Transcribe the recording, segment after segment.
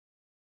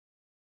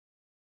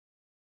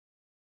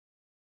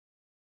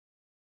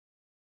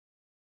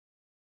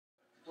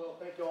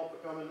thank you all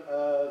for coming.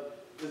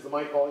 Is the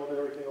mic volume and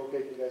everything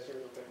okay? Can you guys hear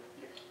me okay?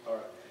 All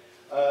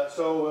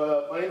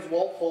right. My name's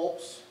Walt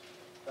Fulps.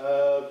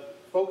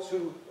 Folks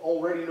who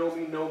already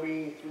know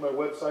me through my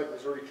website,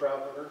 Missouri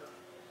Trout Hunter.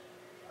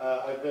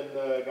 I've been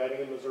guiding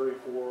in Missouri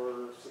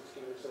for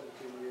 16 or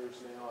 17 years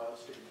now. I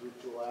also take a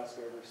group to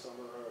Alaska every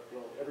summer,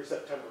 well, every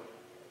September.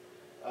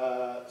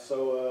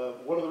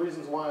 One of the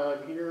reasons why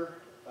I'm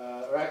here,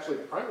 or actually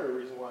the primary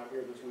reason why I'm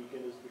here this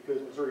weekend, is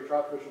because Missouri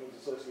Trout Fishermen's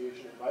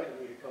Association invited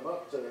me to come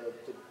up to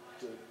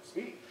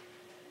speak.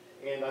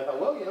 And I thought,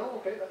 well, you know,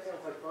 okay, that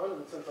sounds like fun,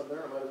 and since I'm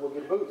there, I might as well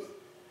get a booth.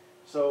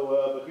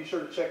 But be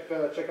sure to check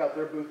out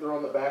their booth. They're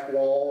on the back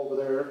wall over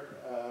there.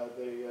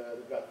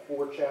 They've got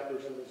 4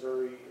 chapters in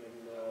Missouri, in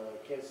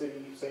Kansas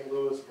City, St.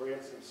 Louis,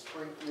 Branson,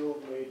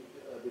 Springfield. They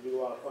do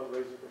a lot of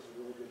fundraising for some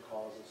really good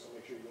causes, so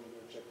make sure you go in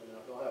there and check them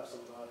out. They'll have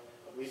some, I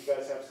believe you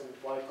guys have some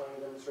fly tying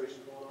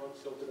demonstrations going on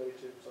still today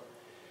too, so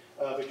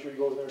make sure you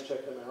go over there and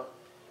check them out.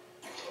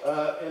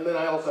 And then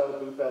I also have a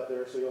booth out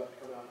there, so you'll have to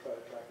come out and try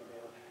to track me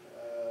down.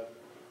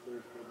 The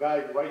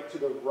guy right to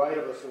the right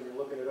of us when you're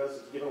looking at us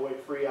is giving away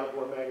free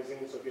outdoor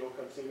magazines, so if you don't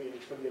come see me,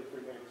 it's going to get a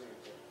free magazine.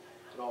 So,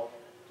 and I'll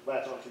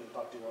latch on to you and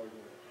talk to you while you're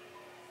doing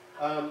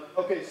it.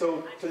 Okay,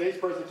 so today's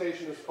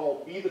presentation is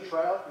called Be the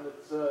Trout, and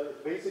it's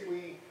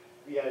basically,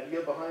 the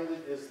idea behind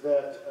it is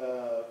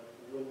that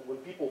when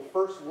people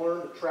first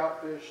learn to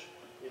trout fish,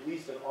 at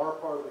least in our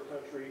part of the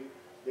country,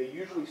 they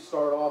usually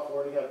start off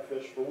learning how to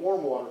fish for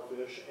warm water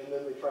fish, and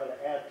then they try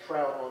to add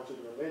trout onto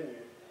their menu.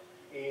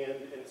 And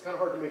it's kind of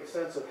hard to make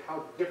sense of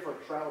how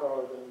different trout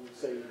are than,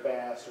 say,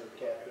 bass or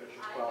catfish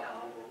or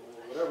crappie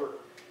or whatever.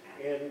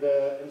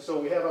 And so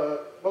we have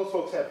most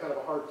folks have kind of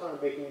a hard time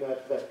making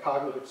that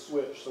cognitive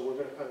switch, so we're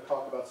going to kind of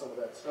talk about some of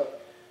that stuff.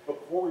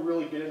 But before we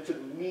really get into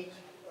the meat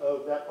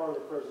of that part of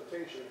the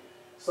presentation,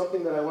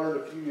 something that I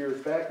learned a few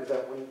years back is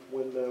that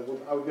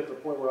when I would get to the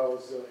point where I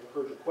was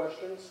encouraging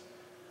questions,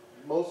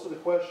 most of the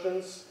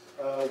questions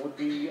would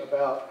be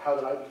about how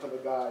did I become a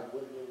guide,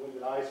 when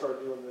did I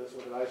start doing this,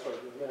 when did I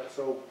start doing that.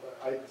 So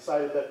I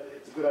decided that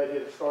it's a good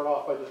idea to start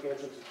off by just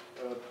answering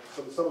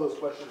some of those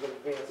questions in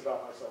advance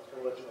about myself,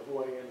 kind of let you know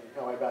who I am and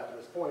how I got to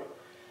this point.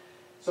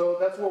 So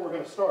that's where we're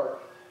going to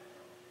start.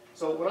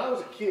 So when I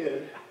was a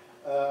kid,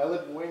 I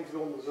lived in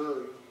Waynesville,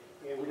 Missouri,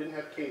 and we didn't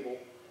have cable.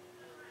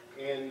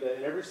 And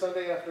every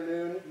Sunday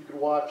afternoon, you could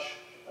watch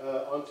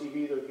on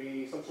TV, there'd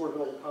be some sort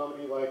of an old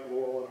comedy like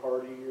Laurel and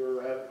Hardy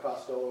or Abbott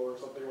Costello or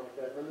something like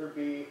that. And then there'd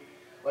be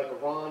like a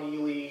Ron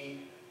Ely,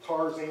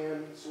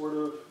 Tarzan sort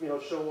of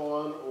show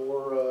on,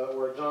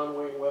 or a John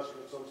Wayne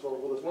Western of some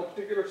sort. Well, this one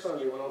particular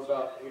Sunday when I was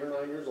about 8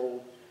 or 9 years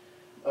old,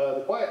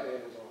 The Quiet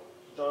Man was on.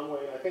 John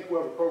Wayne, I think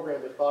whoever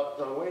programmed it thought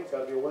John Wayne's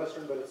got to be a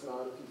Western, but it's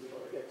not. He's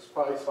an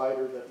ex-prize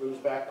fighter that moves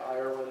back to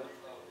Ireland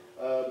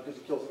because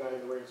he kills a guy in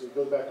the ring. So he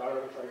goes back to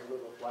Ireland and tries to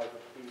live a life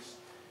of peace.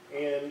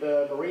 And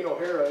Maureen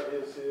O'Hara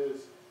is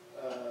his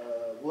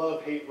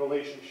love-hate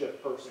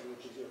relationship person,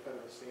 which is kind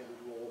of a standard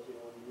role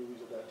in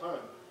movies of that time.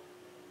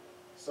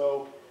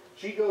 So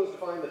she goes to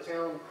find the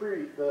town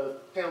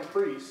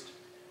priest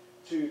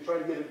to try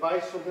to get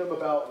advice from him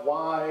about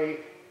why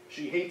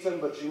she hates him,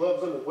 but she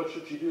loves him, and what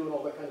should she do, and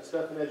all that kind of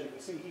stuff. And as you can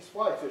see, he's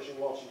fly fishing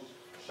while she's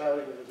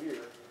shouting in his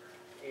ear.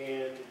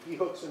 And he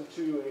hooks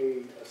into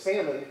a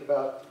salmon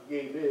about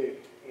yay big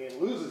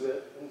and loses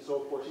it, and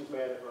so of course he's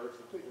mad at her. It's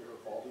completely her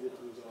fault. He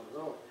didn't lose it on his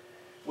own.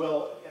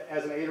 Well,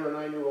 as an 8 or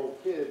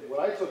 9-year-old kid, what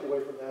I took away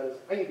from that is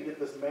I need to get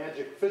this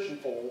magic fishing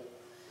pole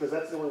because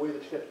that's the only way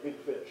that you catch big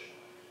fish.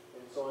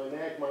 And so I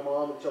nagged my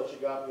mom until she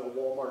got me a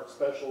Walmart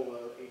special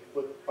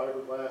 8-foot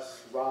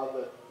fiberglass rod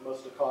that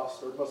must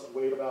have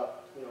weighed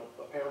about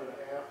a pound and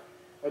a half.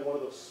 Had one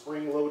of those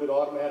spring-loaded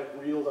automatic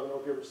reels. I don't know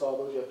if you ever saw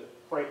those. You have to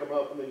crank them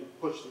up and then you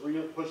push the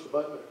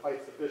button and it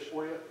fights the fish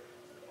for you.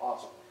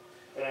 Awesome.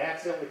 And I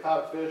accidentally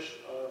caught a fish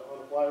on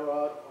a fly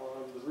rod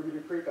on the Ruby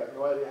Creek. I have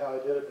no idea how I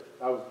did it,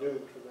 but I was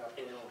doomed from that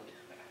point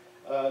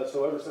on.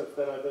 So ever since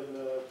then, I've been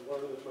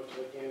learning as much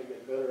as I can and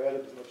getting better at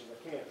it as much as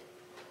I can.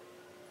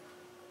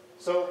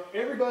 So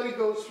everybody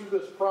goes through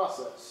this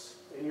process,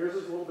 and yours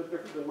is a little bit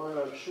different than mine,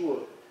 I'm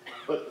sure.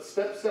 But the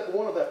step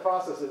one of that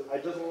process is I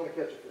just want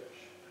to catch a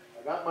fish.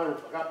 I got my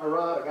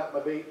rod, I got my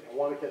bait, I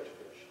want to catch a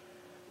fish.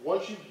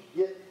 Once you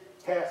get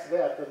past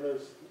that, then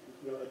there's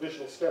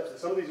additional steps, and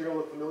some of these are going to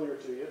look familiar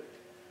to you.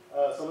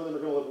 Some of them are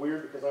going to look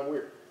weird because I'm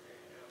weird.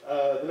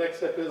 The next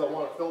step is I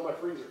want to fill my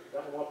freezer.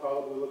 That one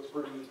probably looks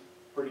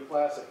pretty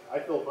classic. I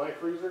filled my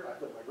freezer, I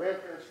filled my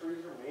grandparents'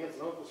 freezer, my aunts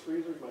and uncles'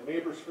 freezers, my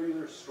neighbors'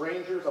 freezers,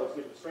 strangers. I was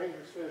giving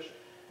strangers fish.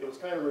 It was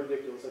kind of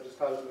ridiculous. I just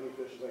caught as many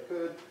fish as I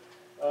could.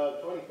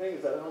 The funny thing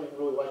is that I don't even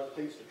really like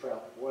the taste of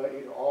trout. Boy, I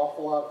ate an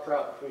awful lot of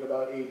trout between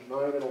about age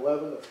 9 and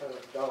 11. That's kind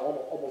of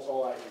almost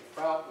all I ate.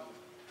 Trout and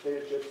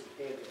potato chips and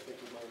candy, I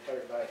think, was my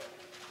entire diet.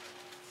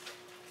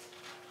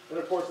 Then,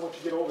 of course, once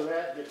you get over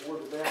that, you get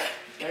bored with that,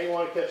 now you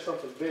want to catch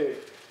something big.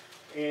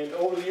 And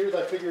over the years,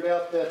 I figured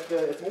out that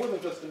it's more than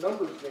just a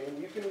numbers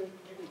game. You can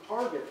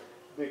target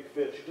big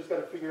fish. You just got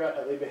to figure out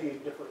how they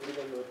behave differently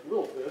than the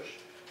little fish.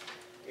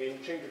 And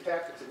you change your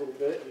tactics a little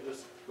bit. You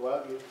just go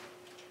out and you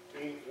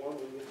aim for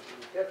them and you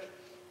catch them.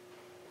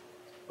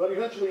 But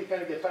eventually you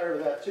kind of get tired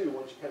of that too,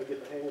 once you kind of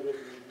get the hang of it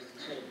and you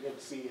kind of begin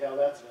to see how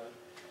that's done.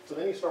 So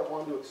then you start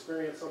wanting to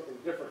experience something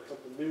different,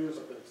 something new,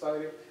 something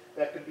exciting.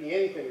 That could be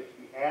anything. It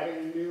could be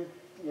adding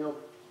new,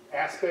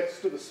 aspects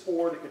to the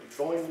sport. It could be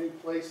going new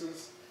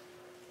places.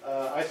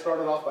 I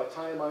started off by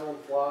tying my own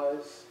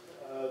flies.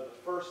 The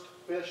first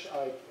fish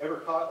I ever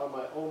caught on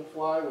my own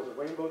fly was a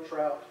rainbow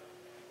trout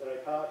that I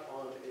caught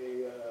on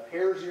a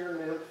hare's ear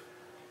nymph,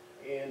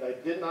 and I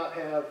did not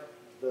have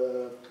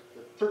the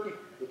turkey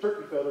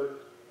feather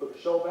for the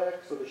shellback,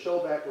 so the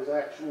shellback was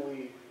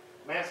actually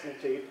masking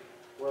tape,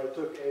 where I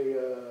took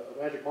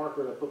a magic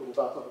marker and I put little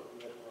dots on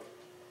it.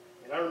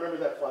 And I remember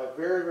that fly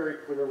very, very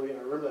clearly, and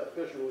I remember that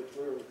fish really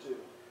clearly too.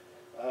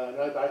 And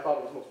I thought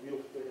it was the most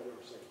beautiful thing I've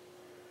ever seen.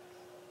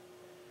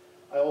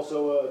 I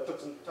also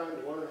took some time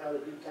to learn how to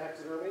do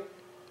taxidermy,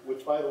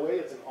 which, by the way,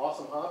 it's an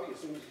awesome hobby. As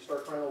soon as you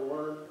start trying to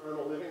earn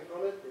a living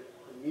from it, it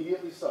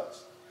immediately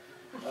sucks.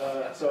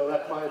 So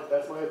that's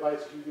my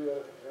advice to you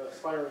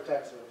aspiring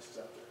taxidermists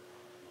out there.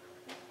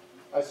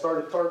 I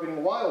started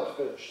targeting wild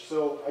fish.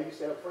 So I used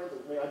to have friends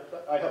with me. At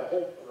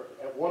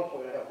one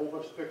point, I had a whole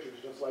bunch of pictures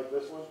just like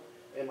this one,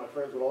 and my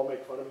friends would all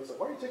make fun of me and say,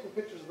 "Why are you taking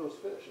pictures of those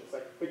fish?" And it's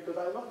like, because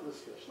I love this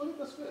fish. Look at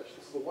this fish.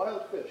 This is a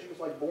wild fish. He was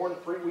like born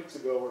 3 weeks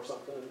ago or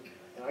something,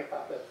 and I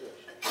caught that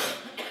fish.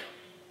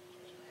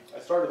 I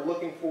started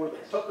looking for the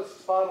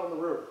toughest spot on the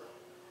river.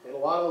 And a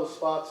lot of those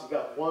spots, you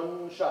got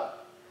one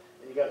shot.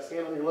 And you got to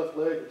stand on your left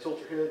leg, and tilt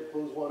your head, and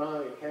close one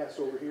eye, and cast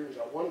over here. You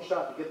got one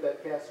shot to get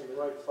that cast in the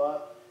right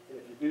spot. And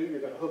if you do, you're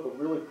going to hook a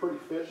really pretty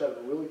fish out of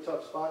a really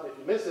tough spot. And if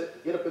you miss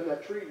it, get up in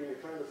that tree, and you're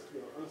trying to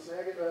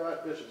unsnag it,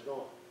 that fish is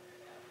gone.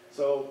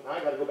 So now I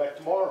got to go back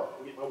tomorrow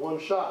and get my one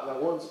shot in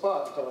that one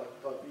spot until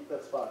I beat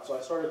that spot. So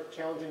I started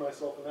challenging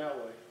myself in that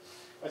way.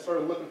 I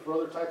started looking for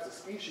other types of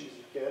species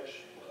to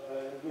catch.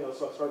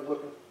 So I started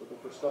looking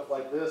for stuff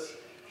like this.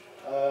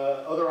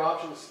 Other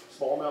options,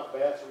 smallmouth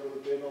bass are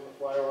really big on the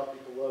fly. A lot of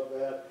people love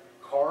that.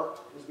 Carp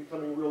is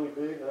becoming really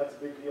big. Now that's a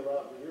big deal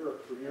out in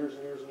Europe for years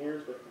and years and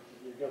years, but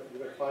you're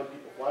going to find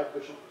people fly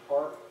fishing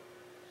for carp.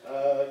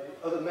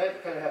 Other than that,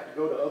 you kind of have to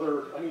go to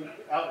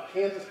out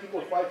in Kansas, people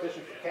are fly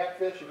fishing for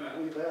catfish, if you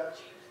believe that.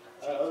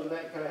 Other than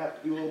that, you kind of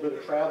have to do a little bit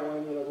of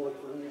traveling, to look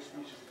for new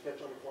species to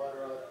catch on the fly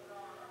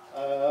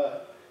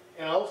rod.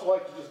 And I also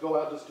like to just go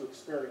out just to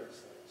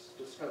experience things,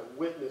 just kind of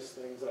witness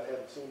things that I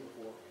haven't seen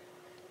before.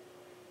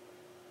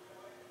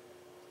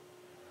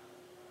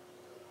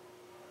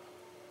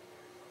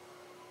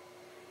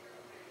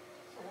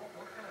 So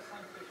what kind of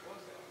sunfish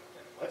was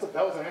that?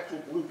 That was an actual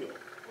bluegill.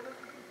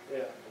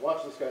 Yeah,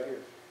 watch this guy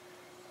here.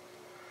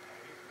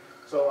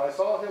 So I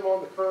saw him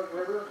on the current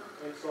river,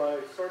 and so I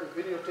started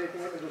videotaping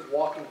him and just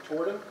walking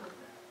toward him.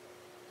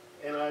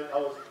 And I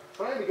was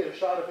trying to get a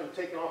shot of him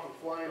taking off and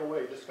flying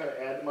away, just kind of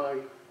add to my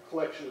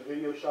collection of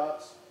video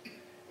shots.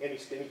 And he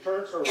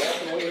turned, started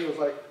walking away, and he was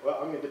like, "Well,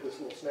 I'm going to get this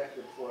little snack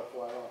here before I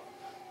fly off."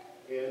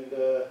 And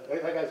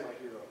that guy's my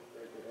hero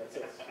right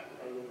there.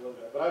 I really love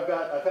that. But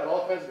I've had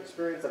all kinds of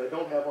experience that I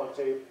don't have on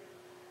tape.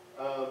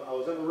 I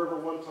was in the river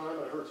one time,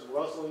 and I heard some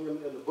rustling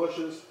in the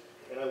bushes,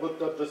 and I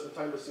looked up just in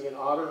time to see an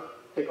otter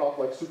take off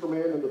like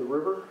Superman into the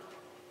river.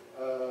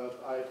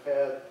 I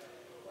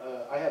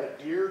had a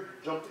deer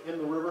jump in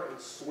the river and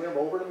swim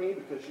over to me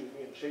because she was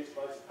being chased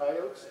by some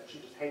coyotes, and she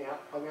just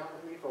hung out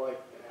with me for like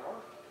an hour.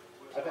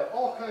 I've had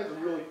all kinds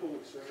of really cool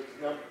experiences.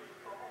 Now,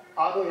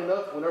 oddly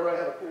enough, whenever I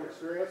have a cool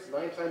experience,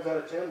 9 times out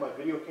of 10, my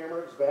video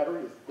camera's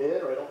battery is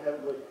dead or I don't have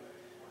it with me.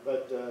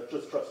 But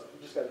just trust me.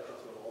 You just got to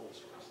trust me with all this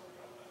stuff.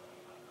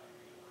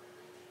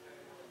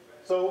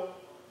 So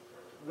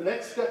the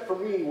next step for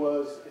me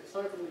was it's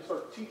time for me to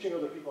start teaching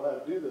other people how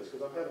to do this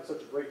because I'm having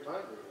such a great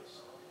time with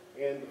this.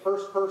 And the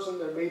first person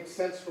that made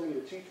sense for me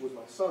to teach was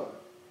my son.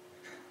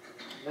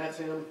 And that's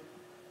him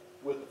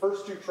with the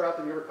first 2 trout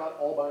that he ever caught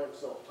all by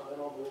himself, tying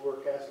on the lure,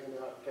 casting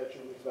them out,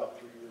 catching them. He's about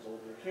 3 years old.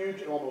 They're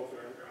huge Elmo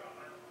fan.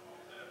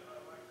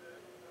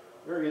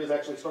 There he is,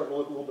 actually starting to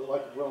look a little bit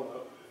like a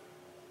grown-up.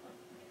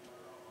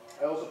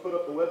 I also put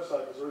up the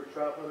website, Missouri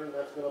Trout Hunter, and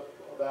that's been up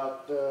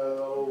about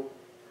the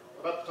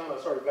time I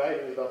started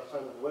guiding, about the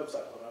time the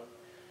website went up.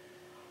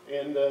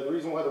 And the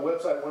reason why the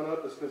website went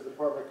up is because the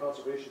Department of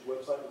Conservation's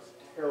website was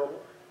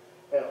terrible.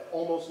 It had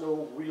almost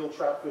no real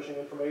trout fishing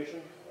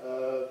information.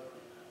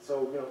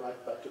 So,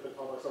 I took it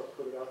upon myself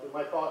to put it out there.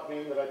 My thought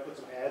being that I'd put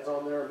some ads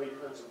on there and maybe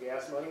earn some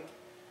gas money.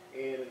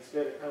 And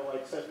instead it kind of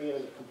like sent me in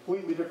a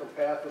completely different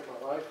path with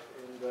my life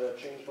and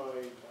changed my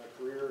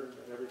career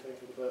and everything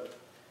for the better.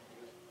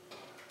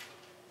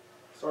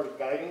 Started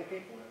guiding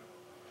people.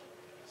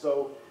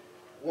 So,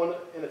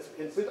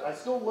 I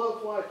still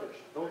love fly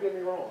fishing, don't get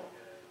me wrong.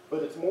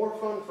 But it's more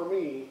fun for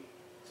me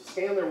to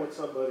stand there with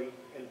somebody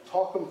and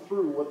talk them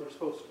through what they're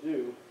supposed to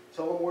do,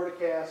 tell them where to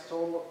cast,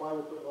 tell them what fly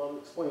we're putting on,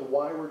 explain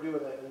why we're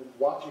doing that, and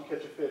watch them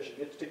catch a fish and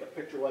get to take a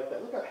picture like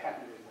that. Look how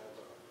happy those guys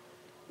are.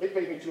 They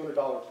paid me $200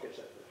 to catch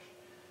that fish.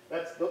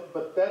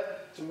 But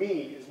that, to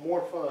me, is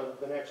more fun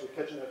than actually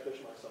catching that fish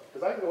myself.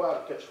 Because I can go out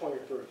and catch 20 or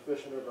 30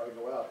 fish whenever I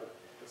go out, but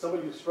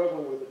somebody who's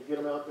struggling with it, to get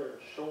them out there and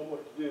show them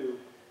what to do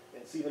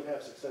and see them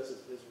have success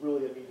is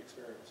really a neat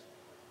experience.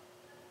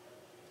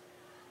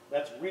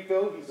 That's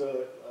Rico.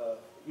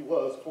 He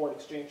was a foreign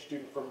exchange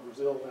student from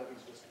Brazil. Now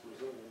he's just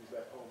Brazilian. He's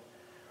back home.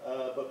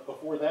 But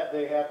before that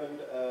day happened,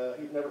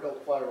 he'd never held a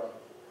fly rod before.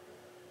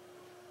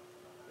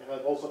 And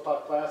I've also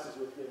taught classes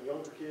with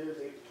younger kids.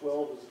 8 to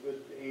 12 is a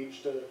good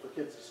age for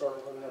kids to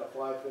start learning how to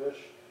fly fish.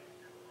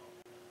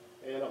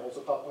 And I've also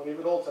taught plenty of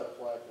adults how to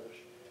fly fish.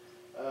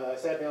 I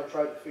sat down and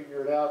tried to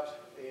figure it out,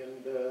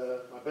 and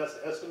my best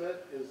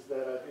estimate is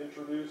that I've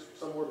introduced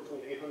somewhere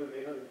between 800 and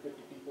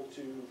 850 people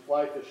to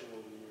fly fishing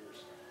over the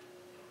years.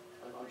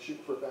 I'm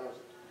shooting for 1,000.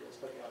 Yes,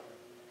 check it out.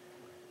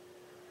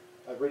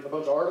 I've written a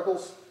bunch of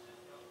articles.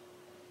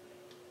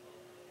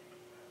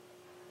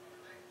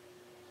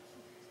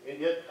 And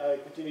yet I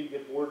continue to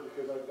get bored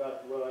because I've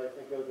got what I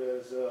think of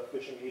as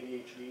fishing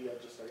ADHD. I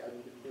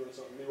need to be doing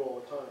something new all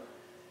the time.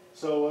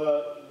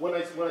 So when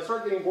I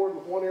start getting bored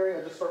with one area,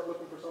 I just start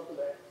looking for something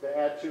to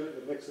add to it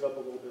and to mix it up a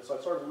little bit. So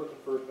I started looking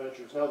for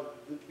adventures. Now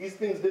these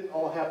things didn't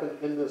all happen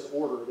in this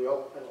order. They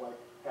all kind of like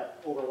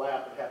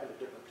overlap and happened at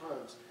different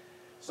times.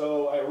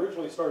 So I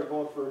originally started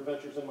going for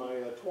adventures in my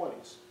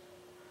 20s.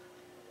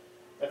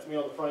 That's me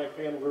on the Frying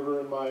Pan River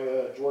in my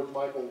George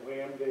Michael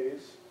Wham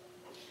days.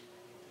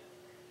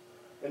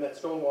 And that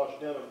stonewash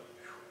denim,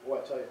 boy,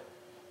 I tell you,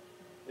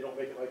 they don't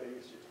make it like they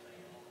used to.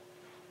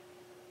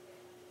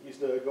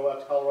 Used to go out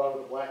to Colorado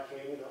to the Black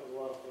Canyon. That was a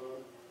lot of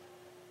fun.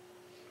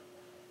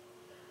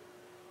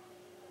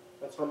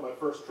 That's from my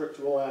first trip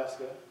to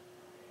Alaska.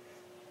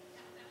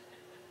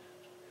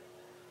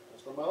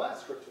 That's from my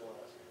last trip to Alaska.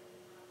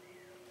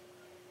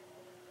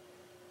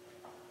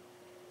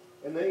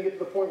 And then you get to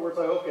the point where it's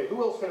like, okay,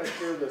 who else can I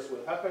share this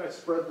with? How can I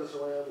spread this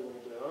around a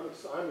little bit?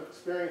 I'm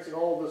experiencing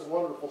all of this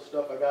wonderful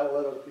stuff. I got to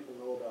let other people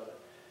know about it.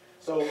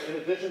 So in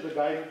addition to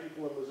guiding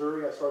people in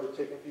Missouri, I started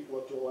taking people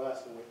up to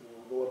Alaska with me.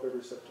 We go up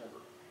every September.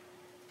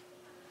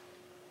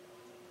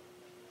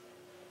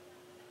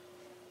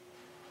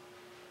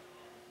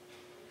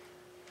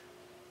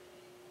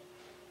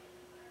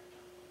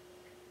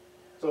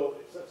 So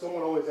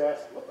someone always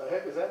asks, what the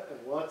heck is that thing?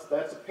 Well,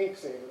 that's a pink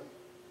salmon.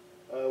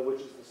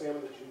 Which is the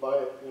salmon that you buy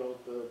at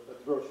the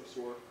grocery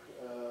store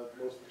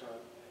most of the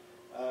time.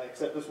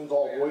 Except this one's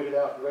all roided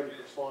out and ready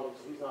for spawning,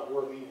 so he's not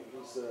worth eating.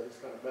 He's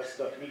kind of messed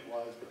up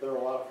meat-wise, but they're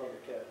a lot of fun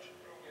to catch.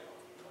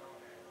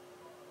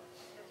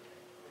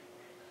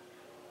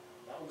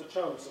 That one's a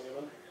chum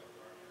salmon.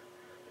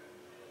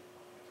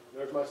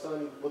 There's my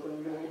son looking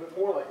even a little bit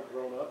more like a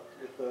grown-up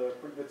with a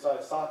pretty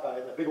good-sized sockeye.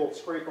 And that big old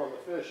scrape on the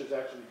fish is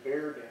actually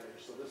bear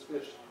damage. So this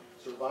fish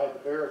survived the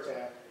bear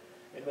attack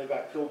and then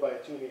got killed by a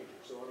teenager.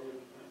 So I mean,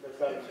 that's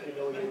got to be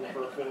humiliating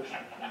for a fish.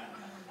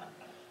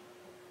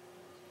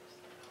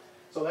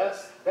 So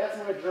that's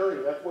my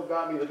journey. That's what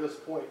got me to this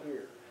point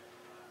here.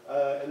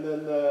 And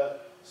then,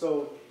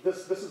 so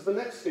this is the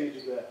next stage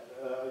of that.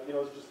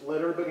 Just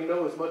let everybody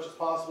know as much as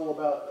possible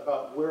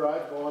about where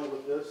I've gone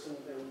with this, and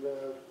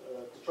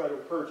to try to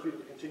encourage people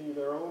to continue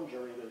their own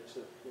journey.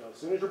 As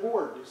soon as you're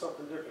bored, do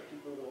something different.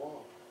 Keep moving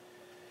along.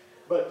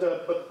 But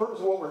the purpose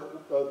of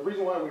the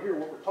reason why we're here,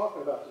 what we're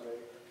talking about today,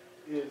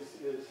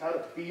 is how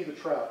to be the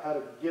trout, how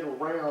to get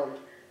around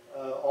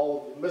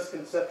all of the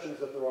misconceptions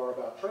that there are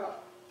about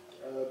trout.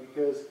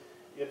 Because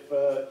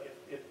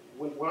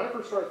when I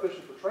first started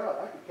fishing for trout,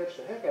 I could catch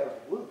the heck out of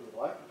a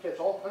bluegill. I could catch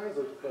all kinds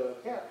of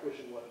catfish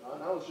and whatnot.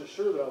 And I was just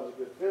sure that I was a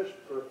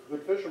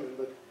good fisherman,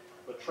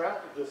 but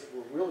trout just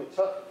were really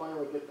tough to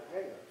finally get the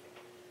hang of.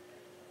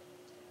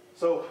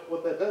 So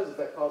what that does is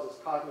that causes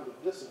cognitive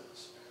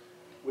dissonance,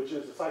 which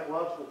is a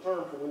psychological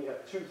term for when you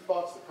have two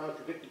thoughts that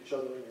contradict each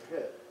other in your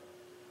head.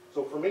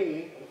 So for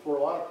me, and for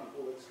a lot of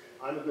people, it's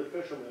I'm a good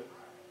fisherman,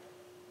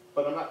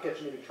 but I'm not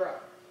catching any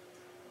trout.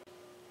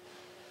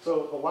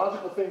 So the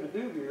logical thing to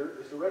do here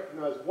is to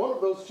recognize one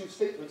of those two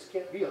statements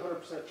can't be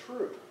 100%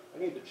 true. I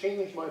need to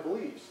change my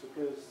beliefs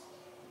because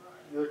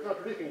they're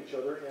contradicting each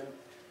other, and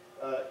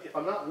if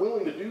I'm not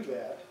willing to do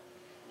that,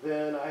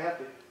 then I have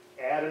to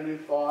add a new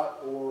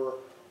thought or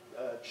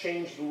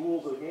change the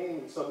rules of the game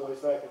in some way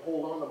so that I can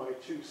hold on to my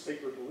two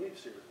sacred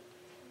beliefs here.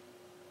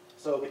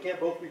 So they can't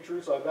both be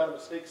true, so I've got a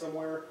mistake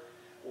somewhere,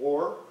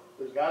 or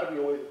there's got to be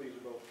a way that these are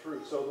both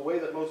true. So the way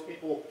that most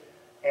people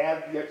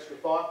add the extra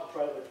thought to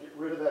try to get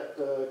rid of that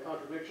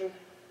contradiction,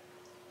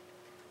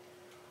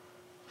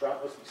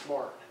 trout must be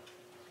smart.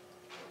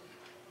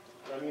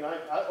 I mean,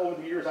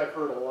 over the years, I've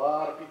heard a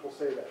lot of people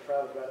say that.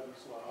 Trout have got to be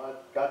smart.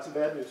 I've got some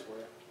bad news for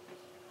you.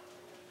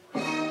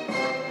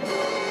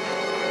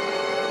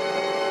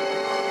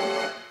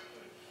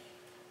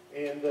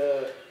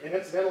 And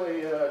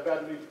incidentally, I've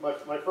got to do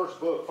my first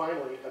book,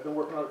 finally. I've been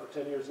working on it for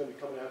 10 years. It's going to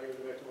be coming out here in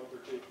the next month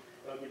or two.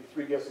 And I'll give you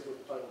 3 guesses what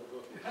the title of the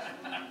book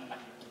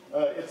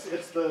is.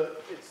 It's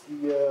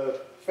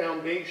the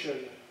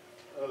foundation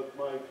of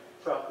my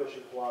trout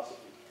fishing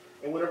philosophy.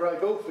 And whenever I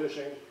go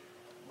fishing,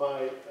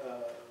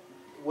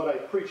 what I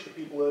preach to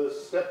people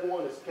is, step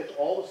 1 is catch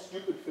all the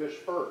stupid fish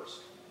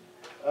first.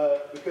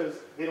 Because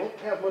they don't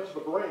have much of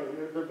a brain.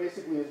 They're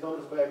basically as dumb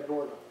as a bag of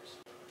doorknobs.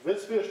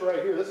 This fish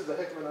right here, this is a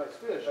heck of a nice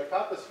fish. I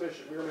caught this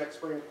fish at Merrimack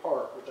Spring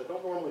Park, which I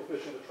don't normally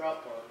fish in the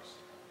trout parks.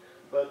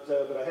 But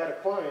I had a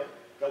client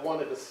that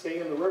wanted to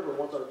stay in the river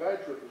once our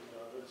guide trip was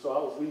done. And so I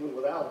was leaving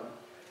without him.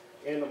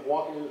 And I'm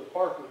walking into the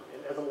park,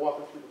 and as I'm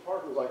walking through the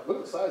park, I was like, look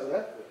at the size of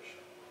that fish.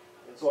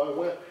 And so I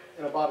went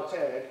and I bought a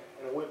tag,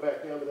 and I went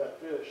back down to that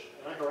fish,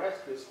 and I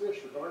harassed this fish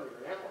for darn near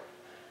an hour.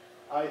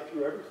 I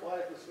threw every fly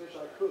at this fish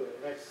I could,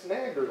 and I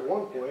snagged her at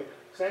one point,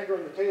 snagged her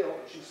in the tail,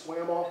 and she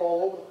swam off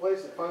all over the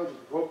place, and finally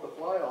just broke the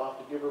fly off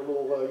to give her a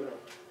little,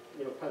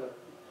 kind of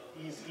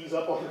ease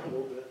up on her a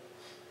little bit.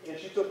 And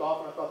she took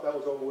off, and I thought that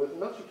was over with.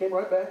 And then she came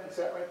right back and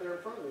sat right there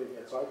in front of me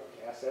again. So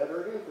I cast at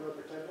her again for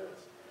another 10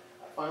 minutes.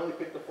 I finally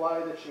picked the fly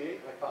that she ate,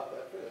 and I caught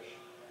that fish.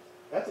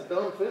 That's a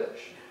dumb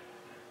fish.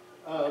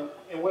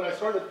 And when I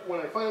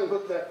finally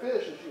hooked that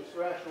fish and she was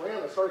thrashing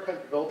around, I started kind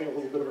of developing a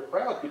little bit of a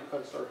crowd. People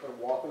kind of started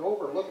walking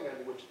over and looking at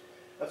me, which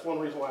that's one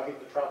reason why I hate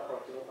the trout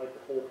parks. I don't like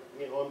the whole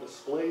on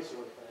display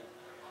sort of thing.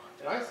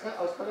 And I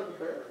was kind of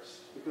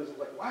embarrassed because it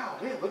was like, wow,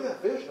 man, look at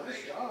that fish,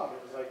 nice job. And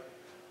it was like,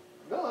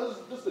 no, this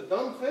is just a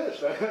dumb fish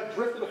that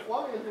drifted a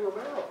fly into her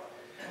mouth.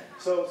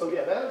 So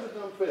yeah, that is a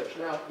dumb fish.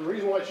 Now, the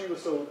reason why she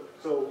was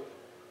so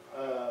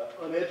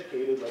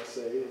uneducated, let's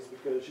say, is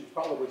because she was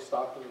probably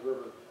stocked in the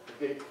river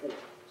the day before.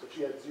 So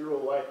she had zero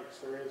life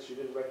experience. She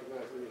didn't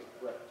recognize me as a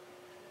threat.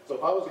 So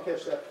if I was to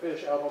catch that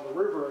fish out on the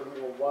river in a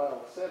more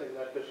wild setting,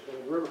 that fish has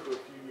been in the river for a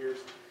few years,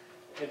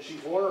 and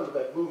she's learned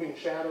that moving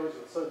shadows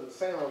and sudden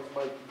sounds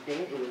might be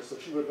dangerous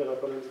if she would have been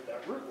up underneath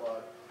that root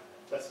rod.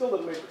 That still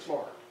doesn't make her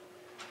smart.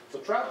 So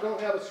trout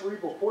don't have a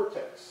cerebral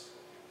cortex.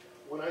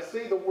 When I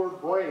say the word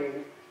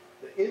brain,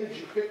 the image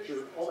you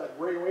picture, all that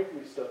gray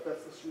wrinkly stuff,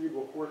 that's the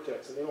cerebral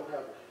cortex, and they don't have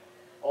it.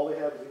 All they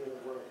have is the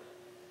inner brain.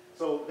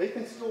 So they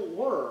can still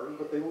learn,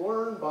 but they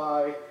learn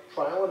by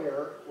trial and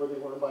error, or they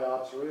learn by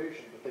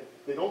observation. But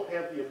they don't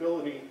have the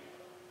ability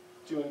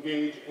to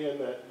engage in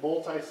that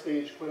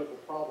multi-stage clinical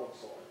problem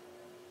solving.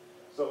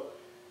 So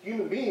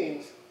human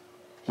beings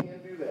can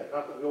do that.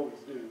 Not that we always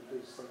do,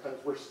 because sometimes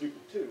we're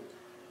stupid too.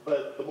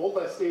 But the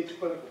multi-stage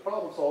clinical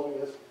problem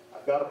solving is,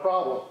 I've got a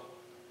problem.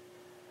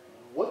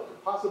 What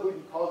could possibly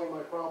be causing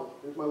my problem?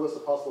 Here's my list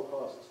of possible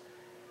causes.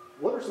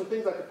 What are some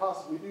things I could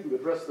possibly do to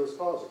address those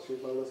causes?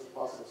 Here's my list of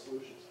possible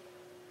solutions.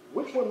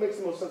 Which one makes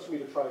the most sense for me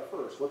to try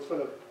first? What's going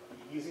to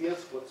be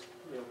easiest? What's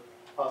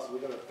possibly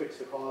going to fix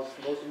the cause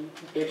for most of you?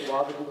 Make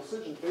logical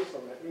decisions based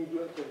on that, and you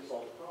do it until you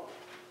solve the problem.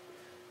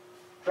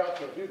 Trout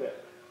can't do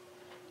that.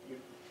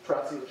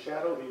 Trout see the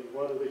shadow, they either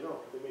run or they don't.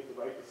 They make the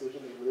right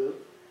decision, they live.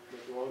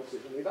 Make the wrong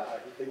decision, they die.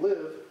 If they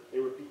live, they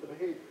repeat the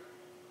behavior.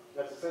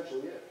 That's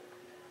essentially it.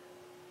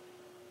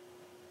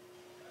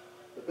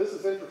 But this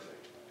is interesting.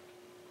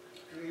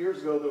 A few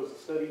years ago, there was a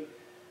study,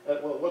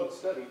 well, it wasn't a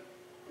study,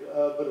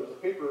 but it was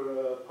a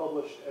paper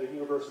published at a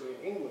university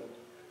in England,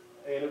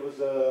 and it was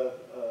a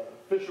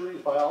fisheries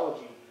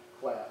biology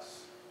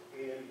class.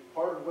 And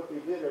part of what they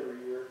did every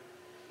year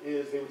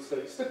is they would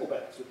study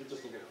sticklebacks, which are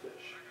just a little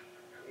fish.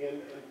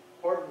 And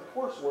part of the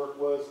coursework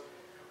was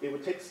they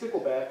would take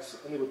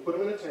sticklebacks and they would put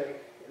them in a tank,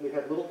 and they'd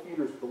have little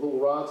feeders with the little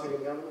rods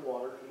hanging down in the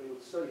water, and they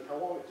would study how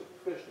long it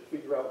took the fish to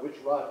figure out which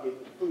rod gave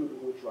them food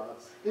and which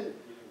rods didn't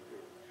give them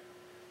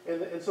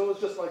food. And so it was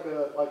just like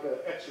a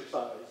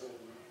exercise in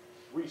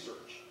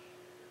research.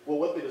 Well,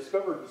 what they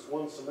discovered this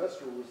one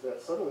semester was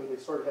that suddenly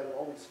they started having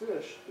all these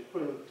fish, they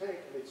put them in the tank,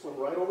 and they'd swim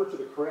right over to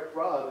the correct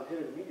rod and hit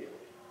it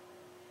immediately.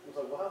 It was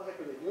like, well, how the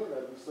heck are they doing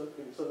that?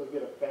 Did we suddenly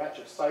get a batch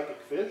of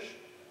psychic fish?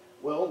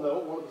 Well, no,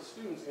 one of the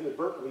students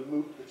inadvertently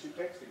moved the two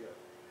tanks together.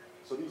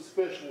 So these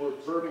fish were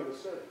observing the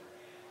study,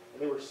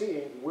 and they were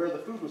seeing where the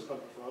food was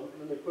coming from,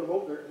 and then they put them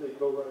over there, and they'd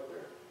go right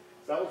there.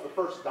 So that was the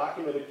first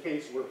documented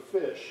case where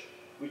fish,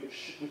 we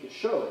could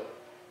show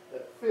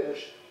that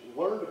fish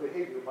learned a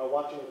behavior by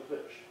watching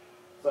other fish.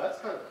 So that's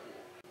kind of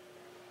cool.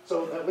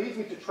 So that leads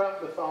me to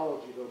trout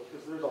mythology, though,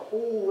 because there's a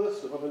whole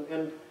list of them,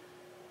 and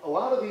a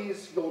lot of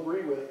these you'll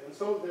agree with, and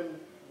some of them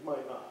you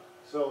might not.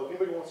 So if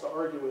anybody wants to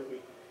argue with me,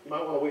 you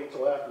might want to wait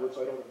until afterwards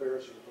so I don't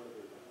embarrass you in front of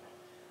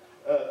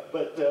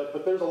everybody.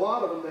 But there's a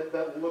lot of them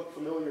that look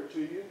familiar to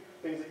you,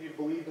 things that you've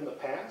believed in the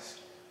past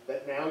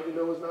that now you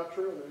know is not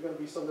true, and there's going to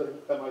be some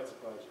that might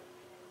surprise you.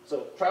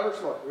 So trout are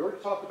smart. We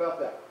already talked about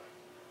that.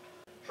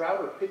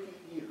 Trout are picky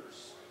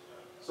eaters.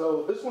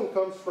 So this one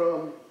comes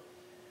from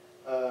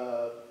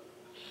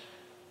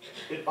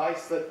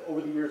advice that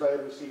over the years I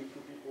had received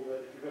from people that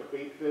if you're going to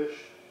bait fish,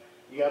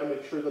 you got to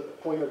make sure that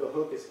the point of the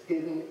hook is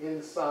hidden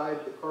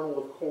inside the kernel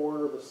of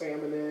corn or the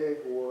salmon egg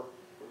or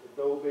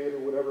the dough bait or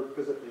whatever,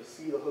 because if they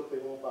see the hook, they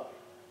won't bite.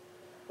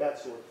 That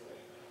sort of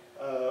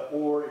thing.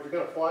 Or if you're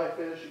going to fly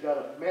fish, you got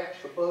to match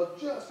the bug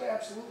just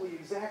absolutely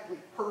exactly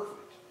perfect.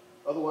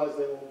 Otherwise,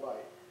 they won't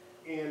bite.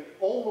 And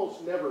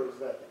almost never is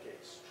that the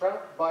case.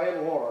 Trout, by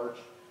and large,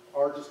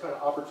 are just kind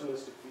of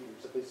opportunistic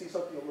feeders. If they see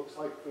something that looks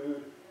like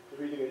food,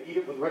 they're either going to eat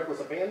it with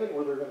reckless abandon,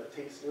 or they're going to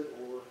taste it,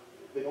 or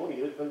if they don't eat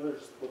it, then they're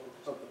just looking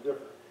for something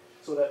different.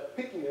 So that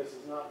pickiness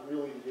is not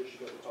really the issue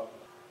that we're talking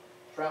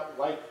about. Trout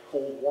like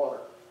cold water.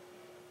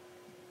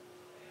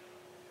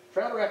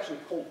 Trout are actually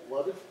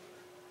cold-blooded.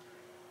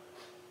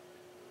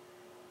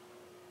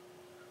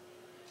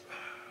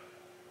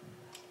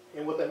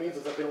 And what that means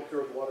is that they don't care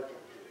what the water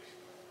temperature is.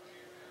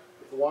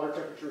 If the water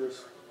temperature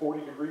is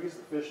 40 degrees,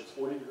 the fish is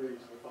 40 degrees,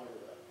 and they're fine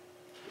with that.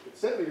 If it's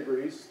 70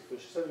 degrees, the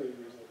fish is 70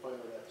 degrees, and they're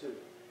fine with that too.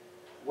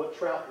 What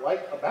trout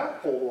like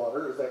about cold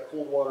water is that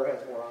cold water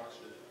has more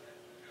oxygen.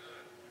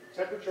 The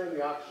temperature and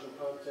the oxygen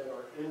content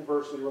are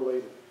inversely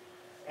related.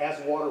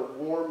 As water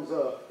warms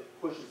up, it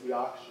pushes the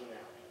oxygen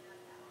out.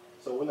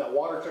 So when that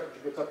water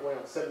temperature gets up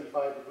around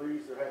 75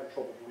 degrees, they're having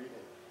trouble breathing.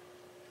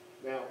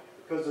 Now,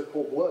 because they're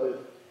cold-blooded,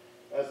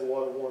 as the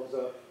water warms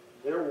up,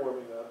 they're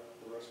warming up,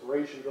 the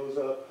respiration goes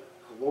up,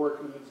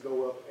 caloric needs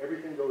go up,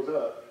 everything goes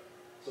up,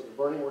 so they're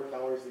burning more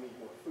calories, they need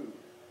more food.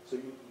 So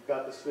you've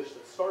got this fish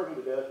that's starving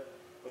to death,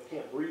 but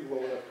can't breathe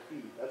well enough to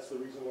feed. That's the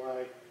reason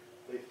why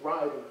they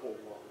thrive in cold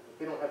water, but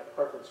they don't have a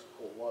preference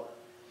for cold water.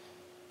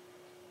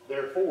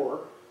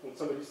 Therefore, when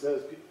somebody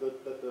says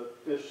that the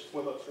fish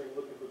swim upstream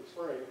looking for the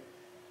spring,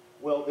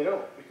 well, they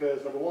don't,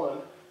 because number one,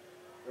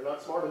 they're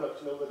not smart enough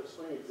to know that a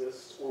spring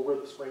exists or where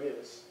the spring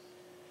is.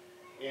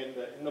 And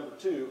number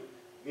two,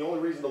 the only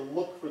reason to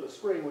look for the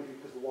spring would be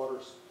because the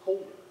water's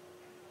colder.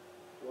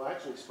 Well,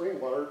 actually, spring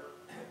water,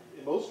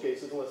 in most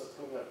cases, unless it's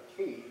coming out of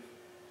a cave,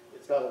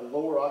 it's got a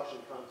lower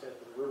oxygen content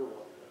than river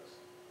water does.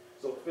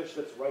 So a fish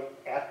that's right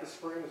at the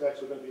spring is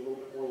actually going to be a little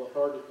bit more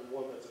lethargic than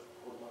one that's a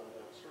quarter mile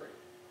downstream.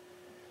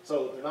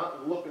 So they're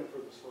not looking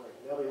for the spring.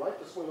 Now, they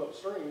like to swim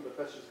upstream, but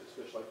that's just because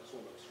fish like to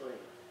swim upstream.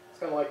 It's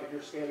kind of like if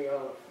you're standing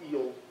out on a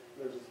field, and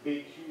there's this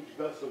big, huge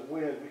gust of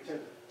wind, we tend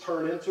to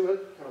turn into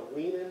it, kind of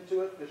lean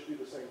into it. Fish do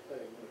the same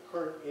thing. When the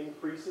current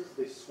increases,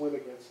 they swim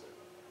against it.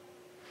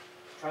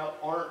 Trout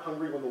aren't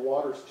hungry when the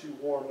water's too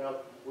warm. Now,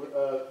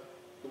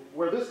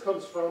 where this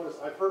comes from is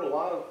I've heard a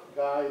lot of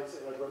guides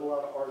and I've read a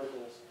lot of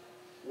articles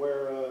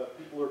where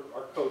people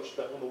are coached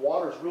that when the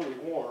water's really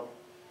warm,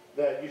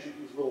 that you should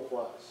use little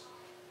flies.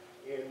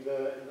 And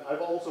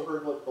I've also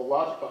heard the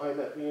logic behind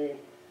that being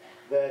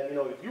that, you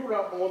know, if you were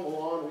out mowing the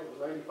lawn and it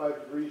was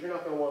 95 degrees, you're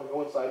not going to want to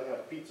go inside and have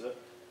a pizza.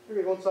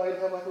 You're going to go inside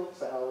and have like a little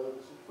salad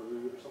or some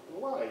fruit or something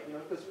light, you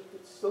know, because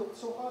it's so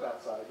hot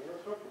outside, you know,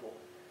 it's comfortable.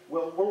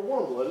 Well, we're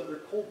warm-blooded,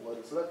 they're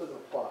cold-blooded, so that doesn't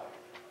apply.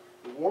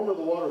 The warmer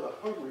the water, the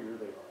hungrier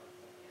they are.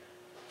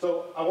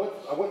 So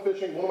I went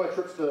fishing. One of my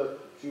trips to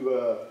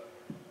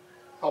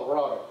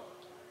Colorado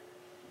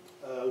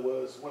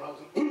was when I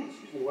was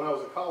when I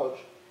was in college,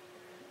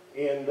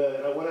 and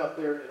I went out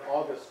there in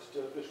August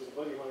to fish with a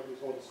buddy of mine who was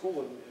going to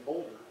school in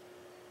Boulder,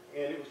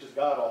 and it was just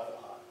god-awful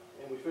hot.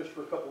 And we fished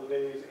for a couple of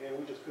days, and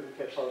we just couldn't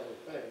catch hardly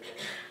a thing.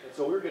 And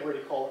so we were getting ready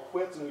to call it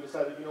quits, and we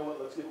decided, you know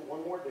what, let's give it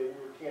one more day.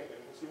 We were camping.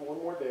 Let's give it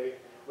one more day.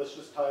 Let's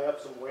just tie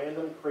up some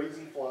random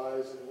crazy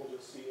flies, and we'll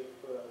just see if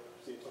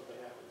something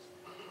happens.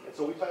 And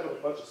so we tied up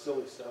a bunch of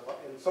silly stuff.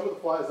 And some of the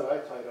flies that I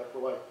tied up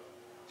were like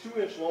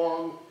 2-inch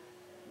long,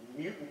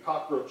 mutant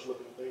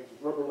cockroach-looking things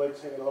with rubber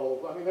legs hanging all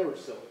over. I mean, they were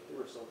silly. They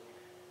were silly.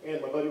 And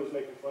my buddy was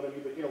making fun of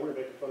me, but you know, we were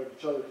making fun of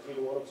each other because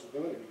neither one of us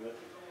were doing any good.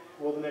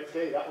 Well, the next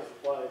day, that was the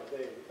fly of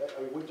the day. I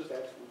mean, we just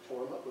absolutely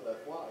tore him up with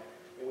that fly.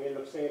 And we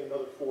ended up staying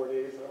another 4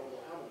 days, and I don't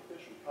know how many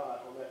fish we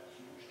caught on that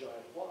huge,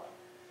 giant fly.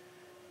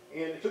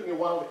 And it took me a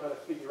while to kind of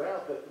figure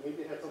out that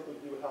maybe it had something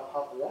to do with how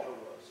hot the water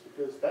was,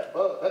 because that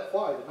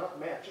fly did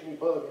not match any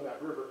bug in that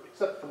river,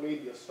 except for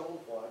maybe a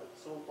stonefly, but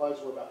the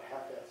stoneflies were about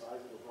half that size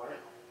and were brown.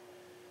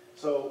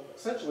 So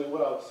essentially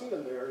what I was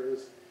seeing there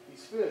is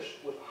these fish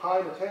with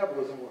high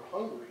metabolism were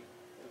hungry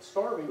and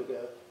starving to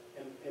death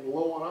and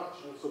low on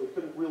oxygen, so they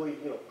couldn't really,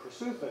 you know,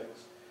 pursue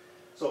things.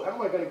 So how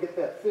am I going to get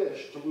that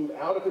fish to move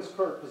out of his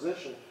current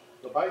position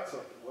to bite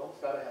something? Well,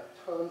 it's got to have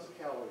tons of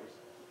calories.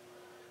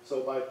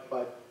 So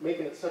by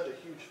making it such a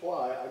huge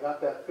fly, I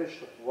got that fish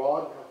to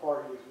broaden how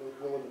far he was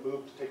willing to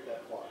move to take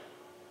that fly.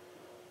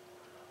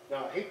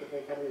 Now, I hate to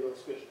think how many of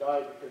those fish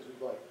died because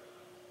we like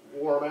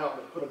wore them out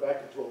and put them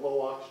back into a low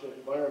oxygen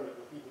environment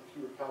with even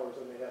fewer calories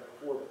than they had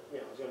before, but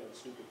you know, I was young and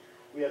stupid.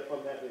 We had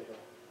fun that day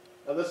though.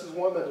 Now this is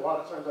one that a lot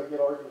of times I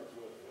get arguments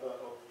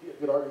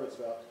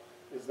about,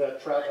 is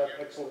that trout have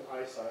excellent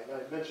eyesight. Now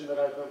I mentioned that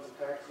I've done some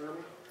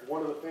taxidermy.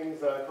 One of the things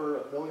that I've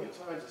heard a million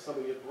times is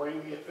somebody would bring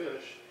me a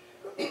fish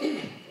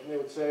and they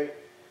would say,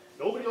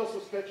 nobody else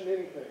was catching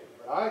anything,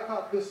 but I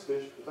caught this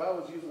fish because I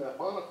was using that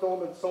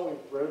monofilament sewing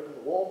thread from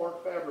the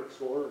Walmart fabric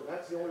store, and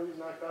that's the only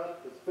reason I caught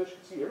it, because the fish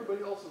could see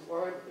everybody else's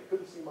line, but they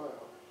couldn't see mine.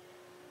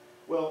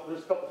 Well,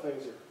 there's a couple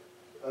things here.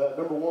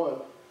 Number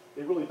one,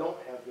 they really don't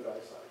have good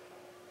eyesight.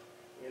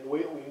 And the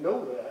way that we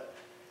know that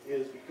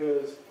is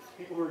because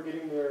people who are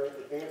getting their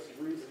advanced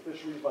degrees in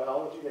fisheries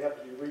biology, they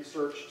have to do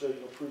research to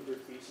prove their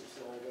thesis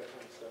and all that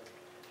kind of stuff.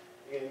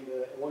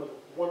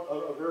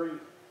 And a very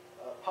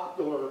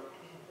popular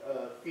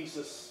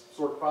thesis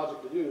sort of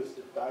project to do is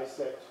to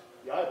dissect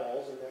the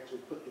eyeballs and actually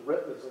put the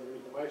retinas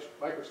underneath the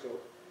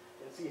microscope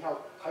and see how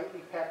tightly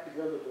packed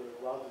together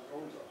the rods and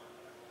cones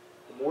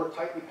are. The more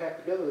tightly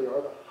packed together they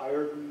are, the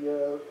higher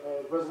the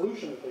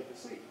resolution that they can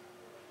see.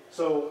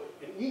 So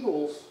an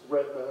eagle's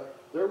retina,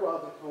 their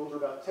rods and cones are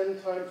about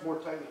 10 times more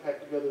tightly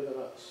packed together than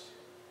us.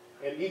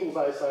 And eagle's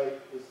eyesight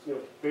is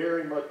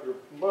very much,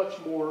 much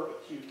more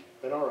acute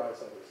than our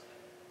eyesight is.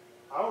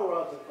 Our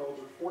rods and cones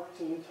are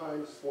 14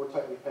 times more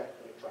tightly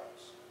packed than a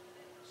trout's.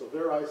 So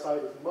their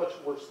eyesight is much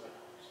worse than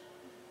ours.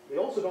 They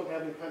also don't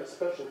have any kind of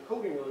special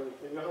coating or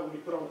anything. You know how when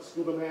you put on a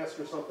scuba mask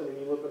or something and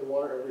you look in the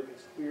water,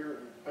 everything's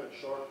clear and kind of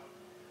sharp?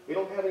 They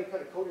don't have any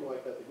kind of coating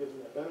like that that gives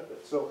them that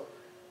benefit. So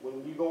when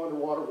you go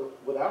underwater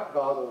without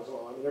goggles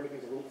on and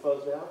everything's a little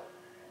fuzzed out,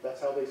 that's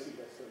how they see.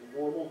 That's their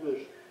normal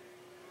vision.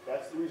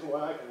 That's the reason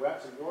why I can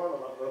wrap some yarn on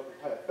a rope and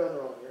tie a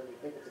feather on there and they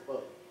think it's a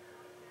bug.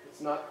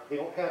 It's not, they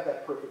don't have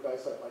that perfect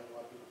eyesight like a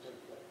lot of people tend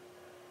to think.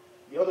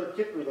 The other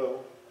kicker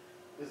though,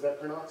 is that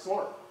they're not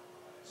smart.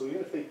 So even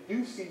if they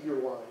do see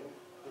your line,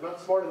 they're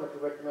not smart enough to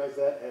recognize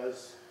that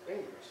as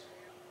dangerous.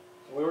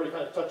 And we already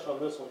kind of touched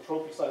on this one,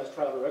 trophy-sized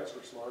trout are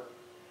extra smart.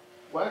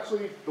 Well,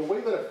 actually, the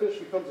way that a fish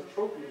becomes a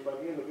trophy is by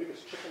being the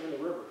biggest chicken in the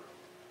river.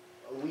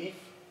 A leaf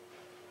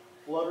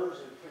flutters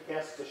and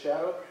casts a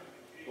shadow.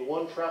 The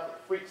one trout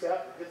that freaks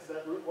out and hits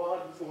that root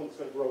wad, he's the one that's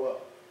going to grow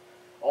up.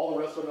 All the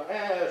rest of them,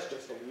 it's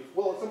just a leaf.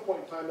 Well, at some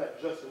point in time, that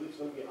just a leaf is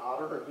going to be an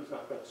otter, and he's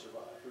not going to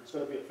survive. Or it's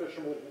going to be a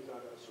fisherman, and he's not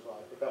going to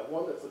survive. But that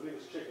one that's the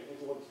biggest chicken, he's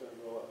the one that's going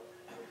to grow up.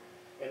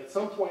 And at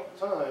some point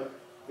in time,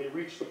 they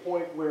reach the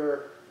point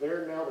where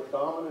they're now the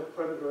dominant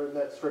predator in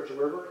that stretch of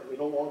river, and they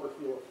no longer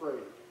feel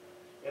afraid.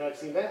 And I've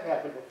seen that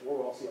happen before,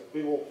 where I'll see a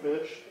big old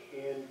fish,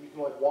 and you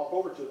can like walk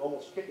over to it,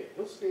 almost kick it.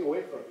 He'll stay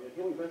away from you, and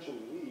he'll eventually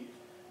leave,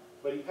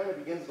 but he kind of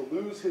begins to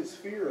lose his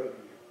fear of you.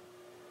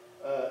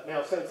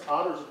 Now, since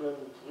otters have been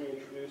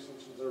reintroduced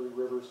into Missouri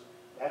rivers,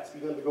 that's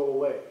begun to go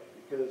away,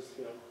 because,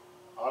 you know,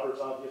 otters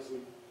obviously,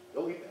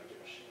 they'll eat that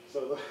fish.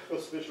 So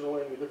those fish are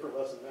learning a different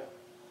lesson now.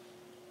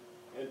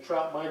 And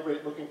trout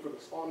migrate looking for the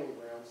spawning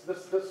grounds.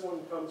 This one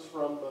comes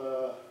from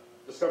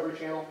Discovery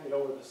Channel, you know,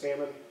 where the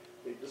salmon,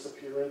 they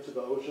disappear into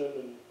the ocean,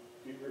 and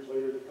a few years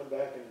later they come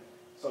back and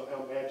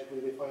somehow magically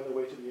they find their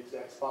way to the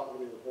exact spot where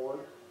they were born.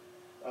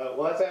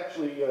 Well, that's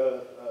actually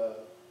a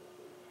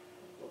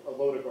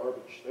load of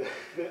garbage.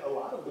 A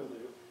lot of them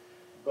do,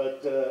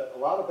 but a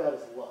lot of that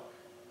is luck.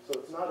 So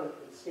it's not an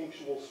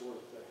instinctual sort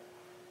of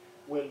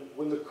thing.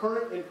 When the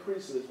current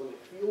increases, when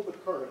they feel the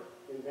current,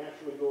 they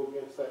naturally go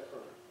against that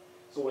current.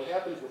 So what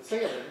happens with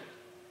salmon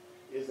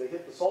is they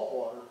hit the salt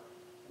water,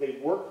 they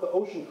work the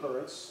ocean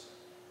currents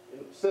in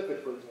the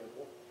Pacific, for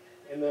example,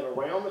 and then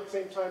around the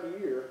same time of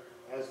year,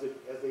 as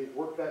they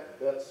work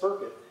that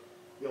circuit,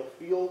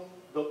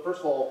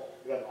 first of all,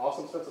 they have an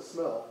awesome sense of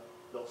smell.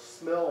 They'll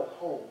smell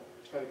home,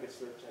 which kind of gets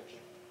their attention.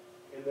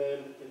 And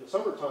then in the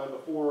summertime,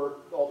 before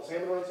all the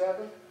salmon runs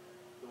happen,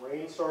 the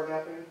rains start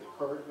happening, the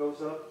current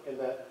goes up, and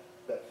that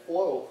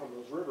flow from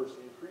those rivers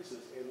increases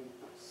and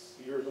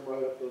steers them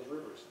right up those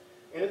rivers.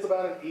 And it's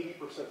about an 80%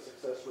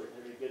 success rate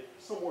when you get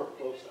somewhere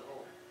close to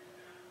home.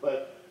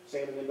 But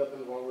salmon end up in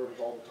the wrong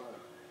rivers all the time.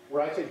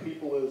 Where I take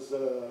people is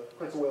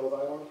Prince of Wales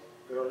Island.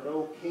 There are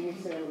no king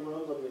salmon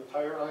runs on the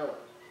entire island.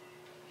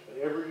 But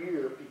every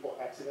year, people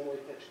accidentally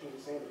catch king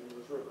salmon in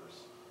those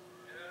rivers.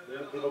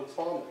 They don't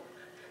spawn there.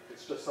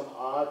 It's just some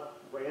odd,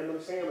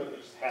 random salmon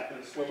that just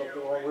happened to swim up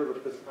the wrong river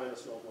because it kind of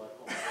smells like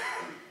home.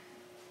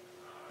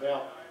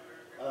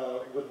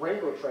 Now, with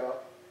rainbow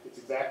trout, it's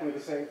exactly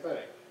the same thing.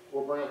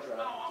 Or brown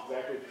trout, it's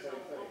exactly the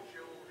same thing.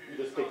 You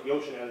just take the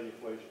ocean out of the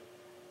equation.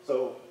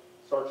 So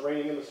it starts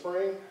raining in the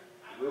spring,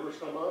 the rivers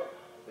come up,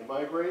 they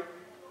migrate,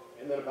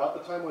 and then about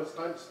the time when it's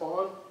time to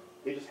spawn,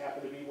 they just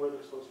happen to be where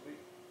they're supposed to be.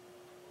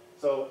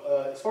 So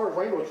as far as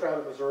rainbow trout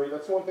in Missouri,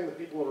 that's one thing that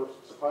people are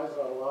surprised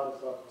about a lot,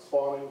 is about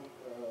spawning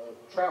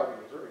trout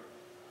in Missouri.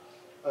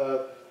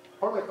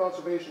 Department of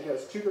Conservation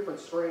has two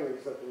different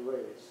strains that they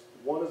raise.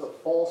 One is a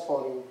fall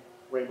spawning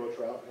rainbow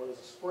trout, one is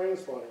a spring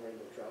spawning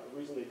rainbow trout. The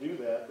reason they do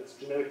that, it's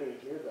genetically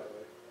engineered that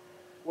way.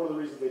 One of the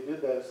reasons they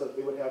did that is so that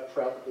they would have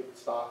trout that they could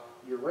stock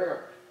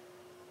year-round.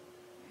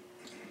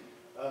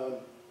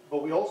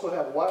 But we also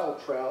have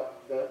wild trout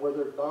where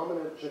their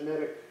dominant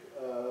genetic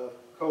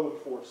code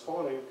for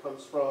spawning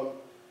comes from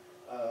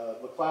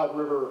McCloud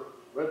River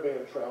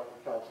redband trout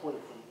from California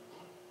from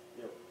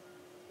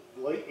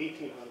the late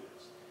 1800s.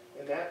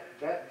 And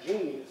that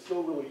gene is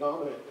still really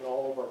dominant in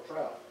all of our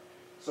trout.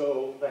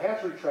 So the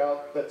hatchery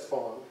trout that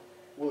spawn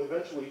will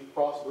eventually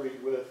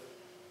crossbreed with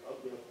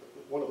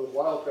one of those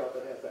wild trout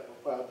that has that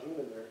McCloud gene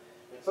in there.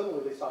 And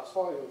suddenly they stop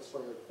spawning in the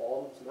spring or the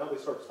fall. So now they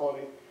start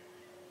spawning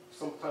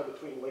sometime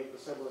between late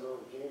December and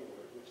early January,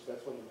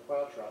 that's when the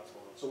McCloud trout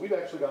spawn. So we've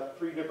actually got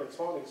 3 different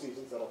spawning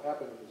seasons that'll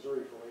happen in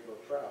Missouri for rainbow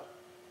trout.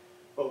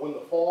 But when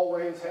the fall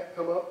rains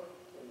come up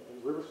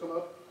and rivers come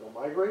up, they'll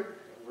migrate.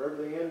 And wherever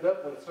they end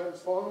up when it's time to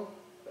spawn,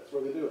 that's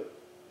where they do it.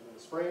 And in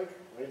the spring,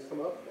 rains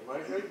come up, they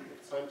migrate. If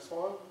it's time to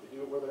spawn, they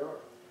do it where they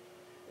are.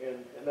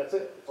 And that's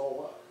it. It's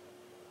all luck.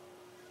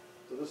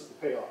 So this is the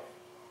payoff.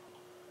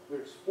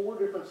 There's 4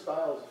 different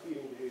styles of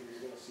feeding behavior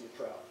you're going to see a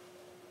trout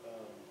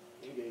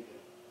engage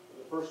in.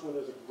 The first one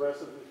is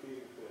aggressively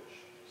feeding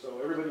fish.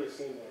 So everybody has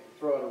seen that. You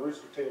throw out a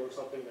rooster tail or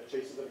something that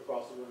chases it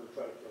across the river to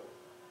try to kill it.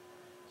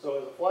 So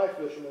as a fly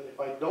fisherman, if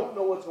I don't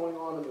know what's going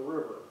on in the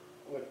river,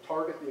 I'm going to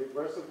target the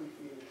aggressively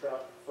feeding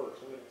trout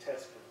first. I'm going to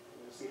test them.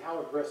 I'm going to see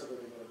how aggressive are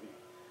they going to be.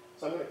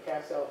 So I'm going to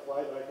cast out a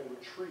fly that I can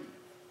retrieve.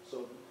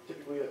 So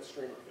typically that's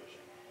streamer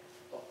fishing.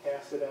 I'll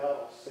cast it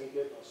out, I'll sink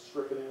it, I'll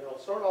strip it in. I'll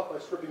start off by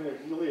stripping it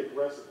really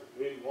aggressively,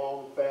 big,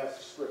 long,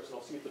 fast strips, and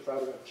I'll see if the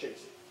trout are going to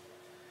chase it.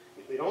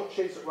 If they don't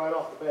chase it right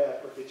off the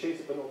bat, or if they chase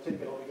it but don't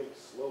take it, I'll begin to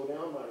slow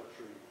down my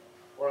retreat.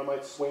 Or I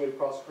might swing it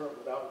across the current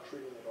without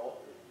retrieving it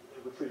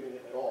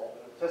at all.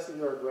 And I'm testing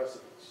their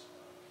aggressiveness.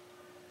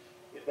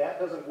 If that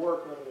doesn't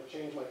work, then I'm going to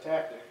change my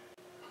tactic,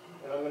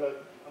 and I'm going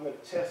to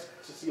test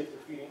to see if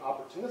they're feeding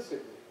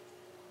opportunistically.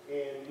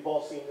 And you've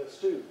all seen this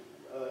too.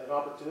 An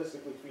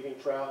opportunistically feeding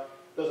trout,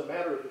 doesn't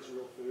matter if it's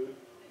real food,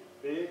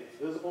 it's big,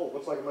 it's visible, it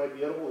looks like it might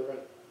be edible, they're going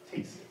to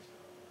taste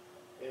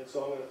it. And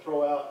so I'm going to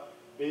throw out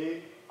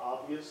big,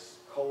 obvious,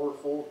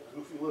 colorful,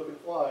 goofy-looking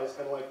flies,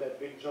 kind of like that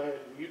big, giant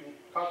mutant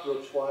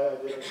cockroach fly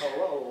I did in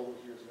Colorado all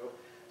those years ago,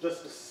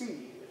 just to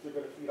see if they're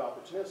going to feed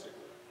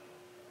opportunistically.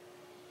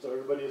 So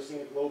everybody has seen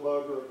a glow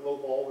bug or a glow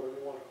ball, whatever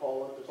you want to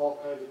call it. There's all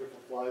kinds of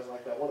different flies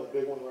like that. One of the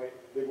big ones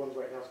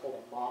right now is called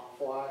a mop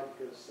fly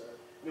because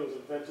it was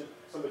invented.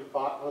 Somebody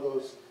bought one of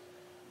those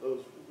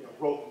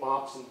rope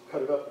mops and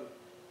cut it up and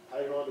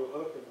tied it onto a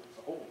hook, and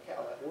so, holy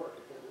cow, that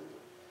worked. I can't believe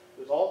it.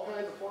 There's all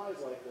kinds of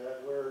flies like that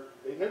where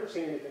they've never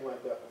seen anything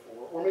like that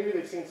before, or maybe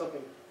they've seen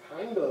something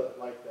kind of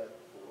like that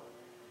before,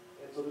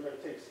 and so they're going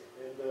to taste it.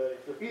 And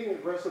if they're feeding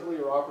aggressively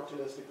or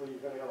opportunistically,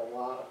 you're going to have a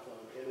lot of fun.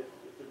 And if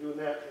they're doing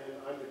that and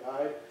I'm the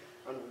guide,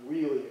 I'm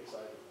really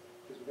excited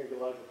because we're going to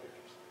get a lot of good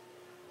pictures.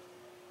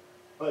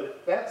 But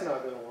if that's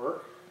not going to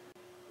work,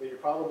 then you're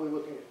probably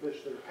looking at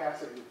fish that are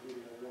passively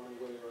feeding in one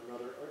way or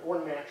another,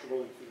 or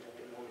naturally feeding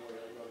in one way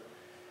or another.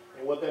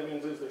 And what that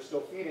means is they're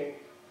still feeding,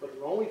 but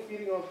they're only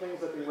feeding on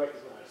things that they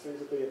recognize, things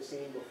that they have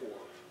seen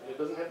before. And it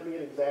doesn't have to be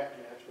an exact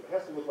match, but it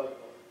has to look like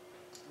one.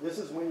 This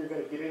is when you're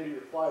going to get into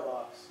your fly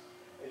box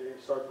and you're going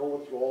to start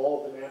going through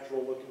all of the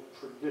natural-looking,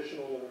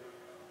 traditional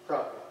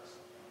trout flies.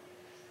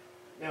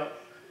 Now,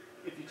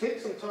 if you take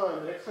some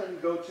time, the next time you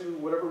go to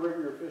whatever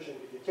river you're fishing,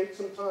 if you take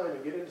some time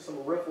and get into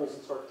some riffles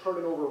and start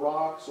turning over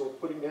rocks or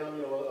putting down,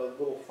 a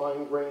little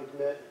fine-grained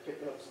net and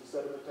picking up some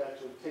sediment to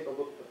actually take a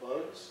look at the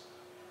bugs,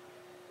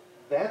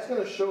 that's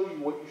going to show you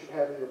what you should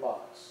have in your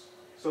box.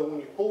 So when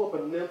you pull up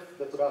a nymph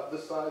that's about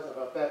this size,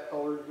 about that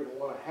color, you're going to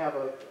want to have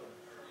a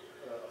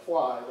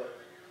fly that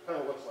kind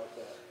of looks like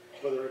that.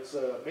 Whether it's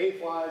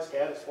mayflies,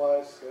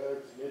 caddisflies,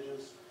 scuds,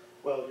 midges.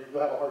 Well,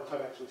 you'll have a hard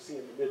time actually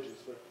seeing the midges,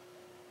 but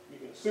you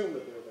can assume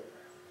that they're there.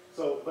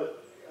 So,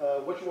 but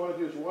what you want to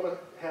do is you want to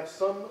have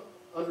some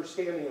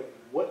understanding of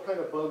what kind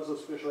of bugs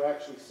those fish are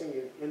actually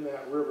seeing in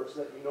that river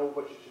so that you know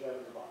what you should have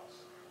in your box.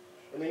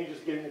 And then you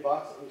just get in your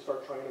box and you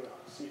start trying them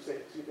out. See if they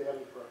have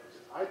any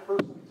preferences. I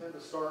personally tend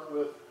to start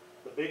with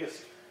the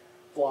biggest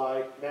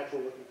fly,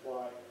 natural-looking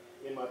fly,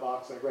 in my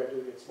box, and I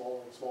gradually get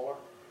smaller and smaller.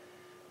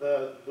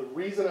 The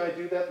reason I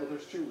do that, well,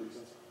 there's two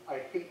reasons. I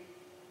hate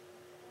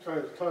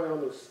trying to tie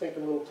on those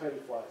stinking little tiny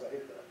flies. I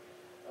hate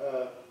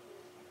that.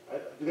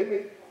 Do they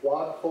make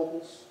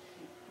quadfocals?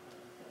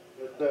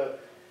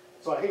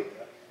 So I hate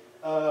that.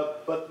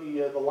 But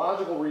the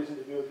logical reason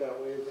to do it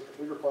that way is that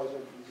the bigger flies are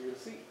going to be easier to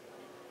see.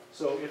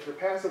 So if they're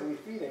passively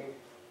feeding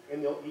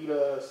and they'll eat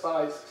a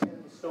size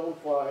 10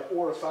 stonefly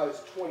or a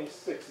size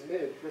 26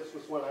 midge, that's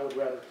just one I would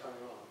rather tie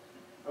on.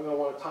 I'm going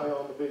to want to tie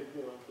on the big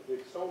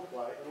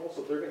stonefly, and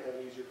also they're going to have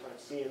an easier time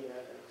seeing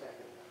that and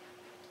attacking that.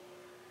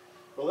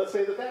 But let's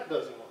say that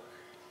doesn't work.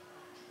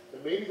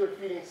 Then maybe they're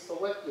feeding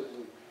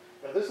selectively.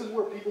 Now this is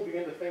where people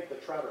begin to think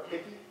that trout are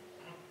picky,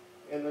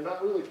 and they're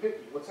not really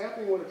picky. What's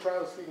happening when a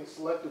trout is feeding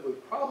selectively,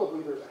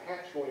 probably there's a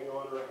hatch going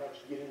on or a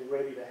hatch getting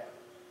ready to happen.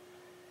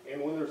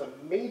 And when there's a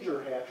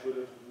major hatch where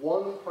there's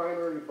one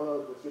primary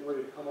bug that's getting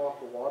ready to come off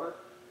the water,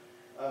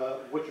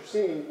 what you're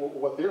seeing,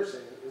 what they're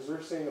seeing, is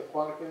they're seeing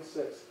aquatic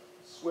insects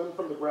swim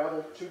from the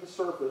gravel to the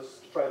surface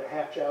to try to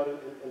hatch out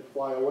and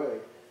fly away.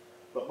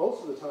 But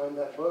most of the time,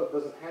 that bug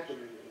doesn't hatch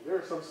immediately. There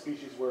are some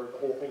species where the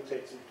whole thing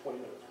takes them 20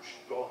 minutes,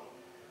 whoosh, gone.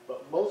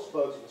 But most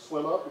bugs will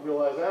swim up and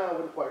realize, I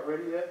wasn't quite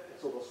ready yet, and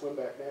so they'll swim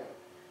back down.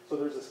 So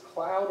there's this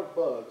cloud of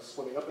bugs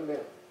swimming up and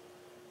down,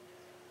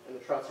 and the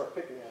trout start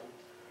picking at them.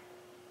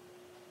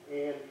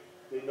 And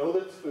they know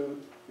that it's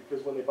food,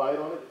 because when they bite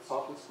on it, it's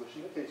soft and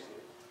squishy and tastes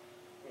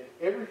good. And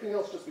everything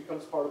else just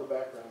becomes part of the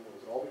background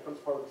noise. It all becomes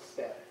part of the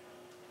static.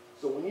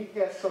 So when you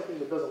cast something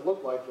that doesn't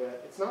look like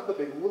that, it's not that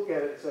they look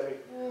at it and say,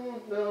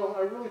 no,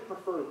 I really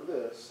prefer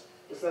this.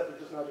 It's that they're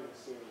just not even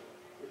seeing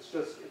it. It's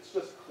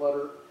just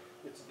clutter,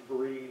 it's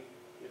debris,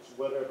 it's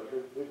whatever.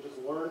 They've just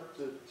learned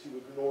to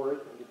ignore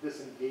it and to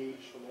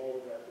disengage from all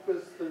of that,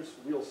 because there's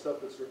real stuff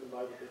that's driven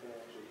by that they can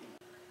actually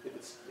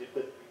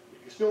eat.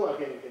 If you're still not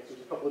getting hits, there's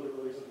a couple of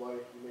different reasons why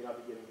you may not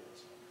be getting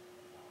hits.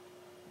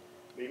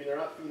 Maybe they're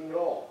not feeding at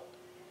all.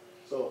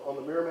 So on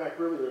the Merrimack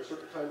River, there are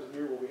certain times of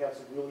year where we have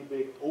some really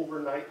big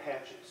overnight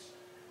hatches,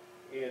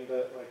 and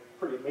like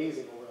pretty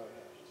amazing overnight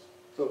hatches.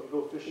 So if you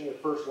go fishing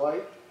at first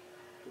light,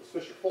 those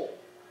fish are full.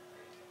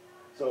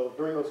 So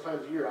during those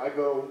times of year, I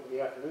go in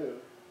the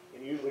afternoon,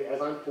 and usually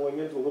as I'm pulling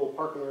into a little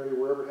parking area,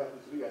 wherever it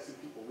happens to be, I see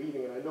people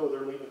leaving, and I know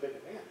they're leaving thinking,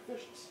 man, the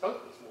fish stunk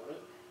this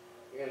morning.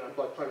 And I'm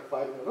like trying to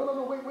fight them.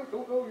 No, wait,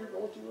 don't go. You're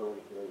going too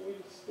early. You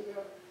need to stick it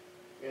out.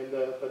 And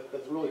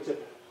that's really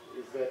typical,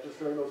 is that just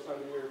during those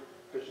times of year,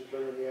 fishing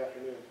better in the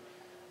afternoon.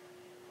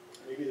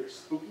 Maybe they're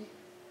spooky.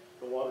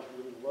 The water's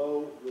really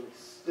low, really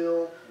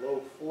still,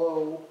 low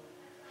flow.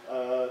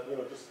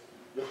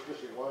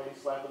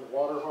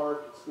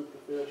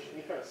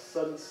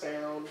 sudden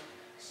sound,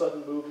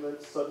 sudden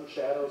movement, sudden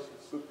shadows can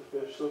spook the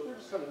fish. So if they're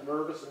just kind of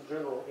nervous in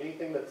general,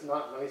 anything that's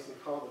not nice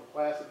and calm and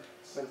placid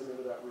sends them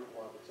into that root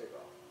while they take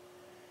off.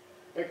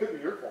 And it could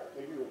be your fault.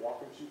 Maybe you're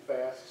walking too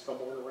fast,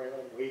 stumbling around,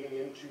 wading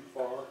in too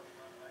far,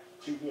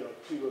 too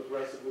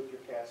aggressive with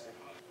your casting.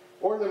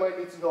 Or they might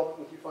need some help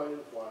with you finding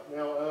the fly.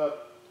 Now,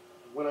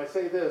 when I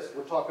say this,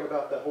 we're talking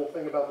about that whole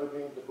thing about there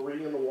being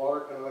debris in the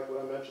water, kind of like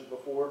what I mentioned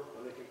before,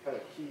 and they can kind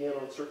of key in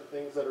on certain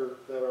things that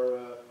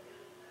are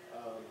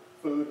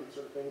food and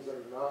certain things that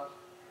are not.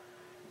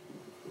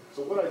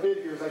 So what I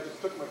did here is I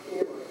just took my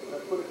camera and I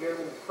put it down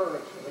in the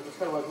current, and I'm just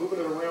kind of like moving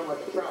it around like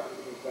a trout.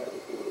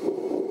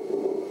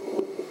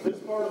 This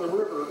part of the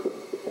river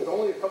is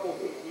only a couple of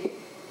feet deep,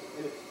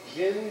 and it's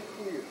gin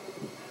clear.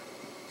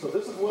 So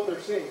this is what they're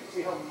seeing. You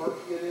see how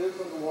murky it is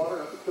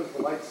underwater? That's because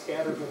the light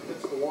scatters and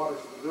hits the water,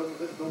 so the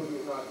visibility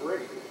is not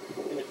great.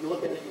 And if you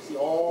look at it, you see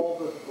all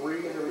the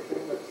debris and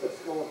everything that's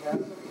flowing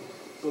past them.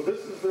 So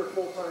this is their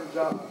full-time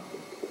job,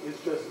 is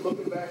just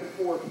looking back and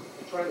forth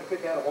and trying to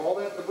pick out of all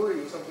that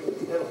debris something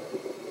that's edible.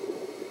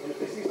 And if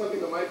they see something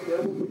that might be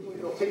edible, usually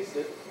they'll taste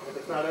it. And if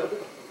it's not edible,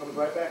 it comes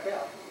right back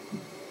out.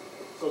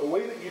 So the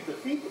way that you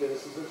defeat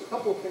this is there's a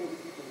couple of things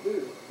that you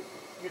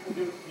can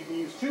do. You can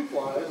use two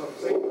flies on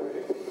the same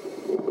rig.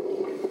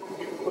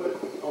 You can put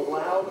a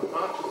loud,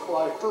 obnoxious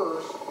fly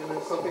first, and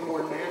then something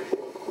more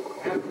natural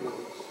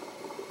afterwards.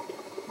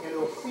 And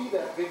they'll see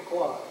that big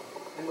fly,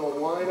 and they'll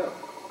line up,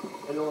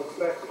 and they'll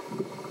inspect it.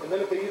 And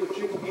then if they either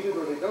choose to eat it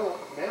or they don't,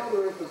 now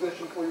they're in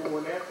position for your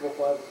more natural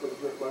fly that's going to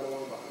drift right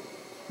along behind.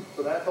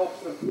 So that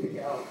helps them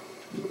pick out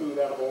food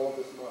out of all of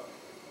this mud.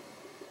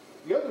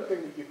 The other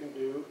thing that you can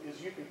do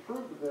is you can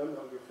prove to them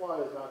that your fly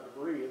is not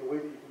debris, and the way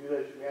that you can do that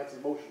is you can add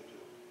some motion to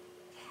it.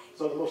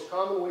 So the most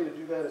common way to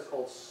do that is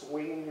called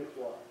swinging your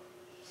fly.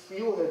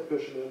 Steelhead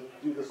fishermen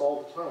do this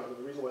all the time, and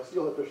the reason why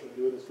steelhead fishermen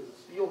do it is because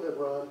the steelhead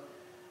run,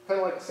 kind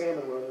of like a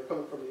salmon run, they're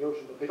coming from the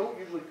ocean, but they don't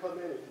usually come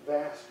in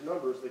vast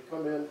numbers. They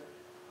come in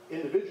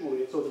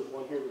individually, and so there's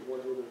one here, there's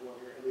one here, there's one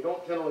here, and they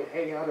don't generally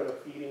hang out in a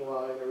feeding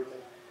line and everything.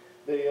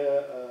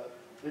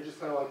 They're just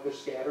kind of like they're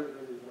scattered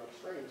into enough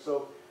streams.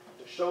 So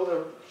to show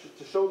their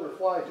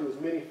fly to as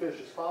many fish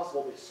as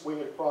possible, they swing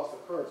it across the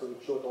current so they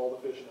can show it to all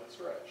the fish in that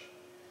stretch.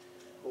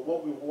 But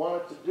what we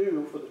wanted to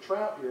do for the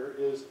trout here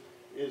is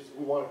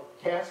we want to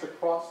cast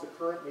across the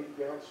current, maybe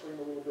downstream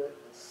a little bit,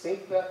 and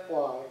sink that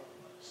fly,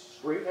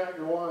 straighten out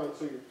your line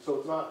so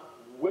it's not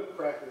whip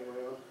cracking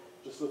around,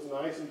 just so it's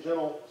nice and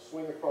gentle,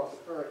 swing across the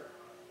current.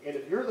 And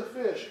if you're the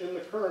fish in the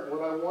current,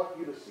 what I want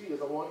you to see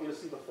is I want you to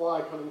see the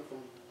fly coming from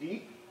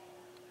deep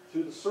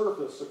to the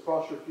surface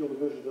across your field of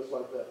vision, just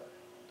like that.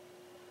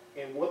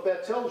 And what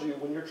that tells you,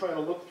 when you're trying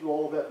to look through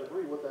all of that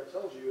debris, what that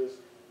tells you is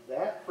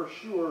that for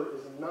sure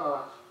is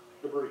not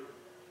debris.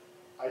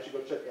 I should go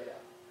check that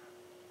out.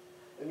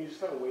 And you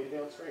just kind of wade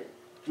downstream.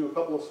 Do a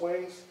couple of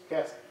swings,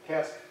 cast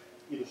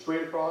either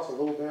straight across, a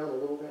little down,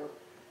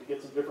 You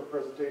get some different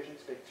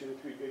presentations, take 2 or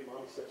 3 big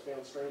mommy steps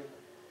downstream,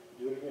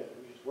 do it again.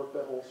 And you just work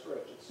that whole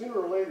stretch. And sooner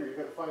or later, you're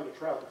going to find a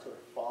trout that's going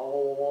to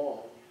follow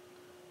along.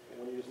 And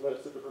when you just let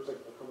it sit there for a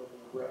second, it'll come up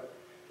and grab it.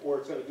 Or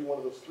it's going to do one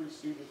of those Three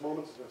Stooges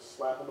moments, it's going to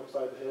slap them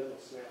upside the head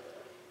and snap at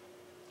it.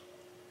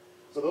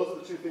 So those are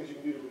the 2 things you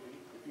can do to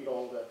defeat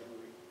all of that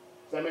debris.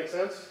 Does that make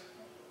sense?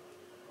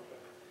 Okay.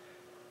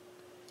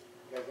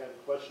 You guys got any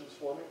questions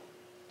for me?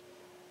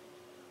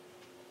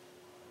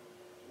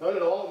 None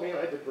at all? Man,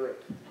 I did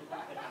great.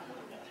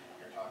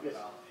 You're talking Yes.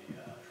 about the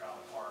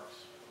trout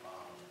parks.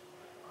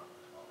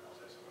 I'll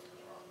say something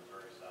on the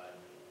Missouri side.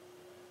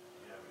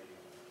 Do you have any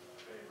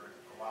favorite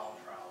for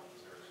wild trout?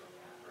 Is there some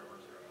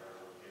rivers that are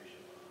better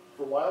locations?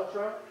 For wild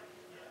trout,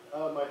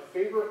 my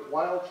favorite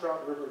wild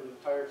trout river in the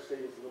entire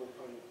state is Little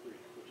Tiny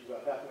Creek, which is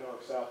about half an hour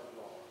south of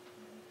Raleigh.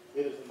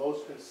 It is the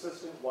most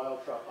consistent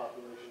wild trout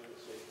population in the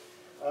state.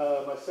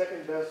 My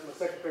second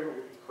favorite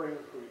would be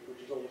Crane Creek, which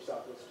is over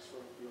southwest of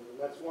Springfield, and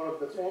that's one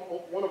of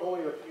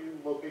only a few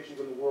locations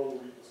in the world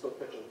where you can still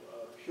catch a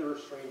pure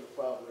stream of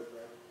cloud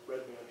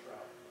red band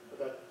trout. But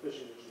that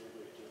fishing is really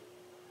great too.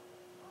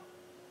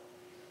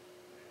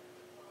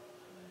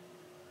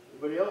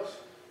 Anybody else?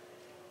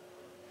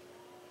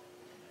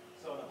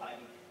 So on a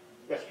piney,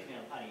 Yes. excuse me,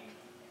 on a piney,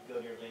 you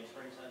go near Lane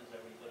Springs, then, is that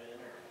where you put it in,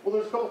 or? Well,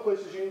 there's a couple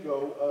places you can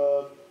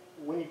go.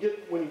 When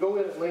you go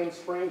in at Lane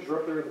Springs, you're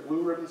up there in the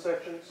blue ribbon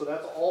section, so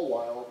that's all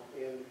wild,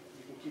 and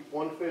you can keep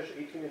one fish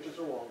 18 inches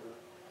or longer.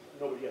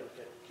 Nobody ever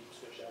keeps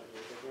fish out of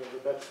there,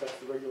 but that's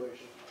the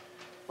regulation.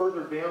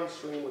 Further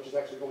downstream, which is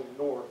actually going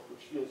north,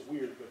 which feels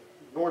weird, but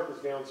north is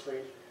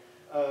downstream,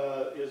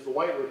 is the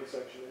white ribbon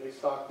section, and they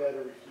stock that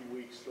every few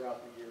weeks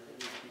throughout the year. There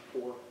needs to be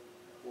four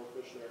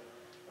fish there.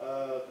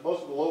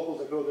 Most of the locals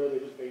that go there, they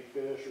just bait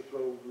fish or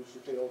throw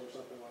rooster tails or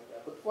something like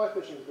that. But the fly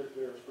fishing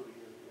there is pretty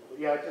good. But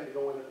yeah, I tend to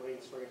go in at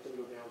Lane Springs, I tend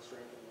to go downstream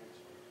from Lane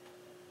Springs.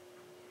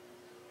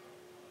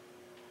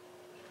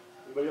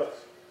 Anybody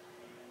else?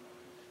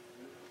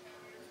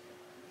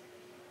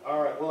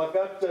 All right. Well, I've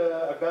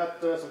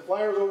got some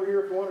flyers over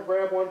here if you want to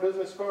grab one.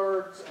 Business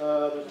cards.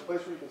 There's a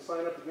place where you can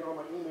sign up to get on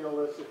my email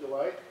list if you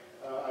like.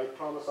 I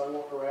promise I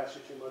won't harass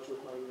you too much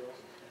with my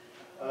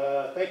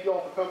emails. thank you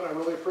all for coming. I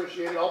really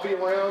appreciate it. I'll be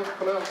around.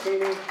 Come out and see me.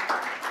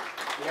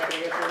 Be happy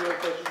to answer any other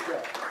questions you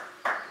got.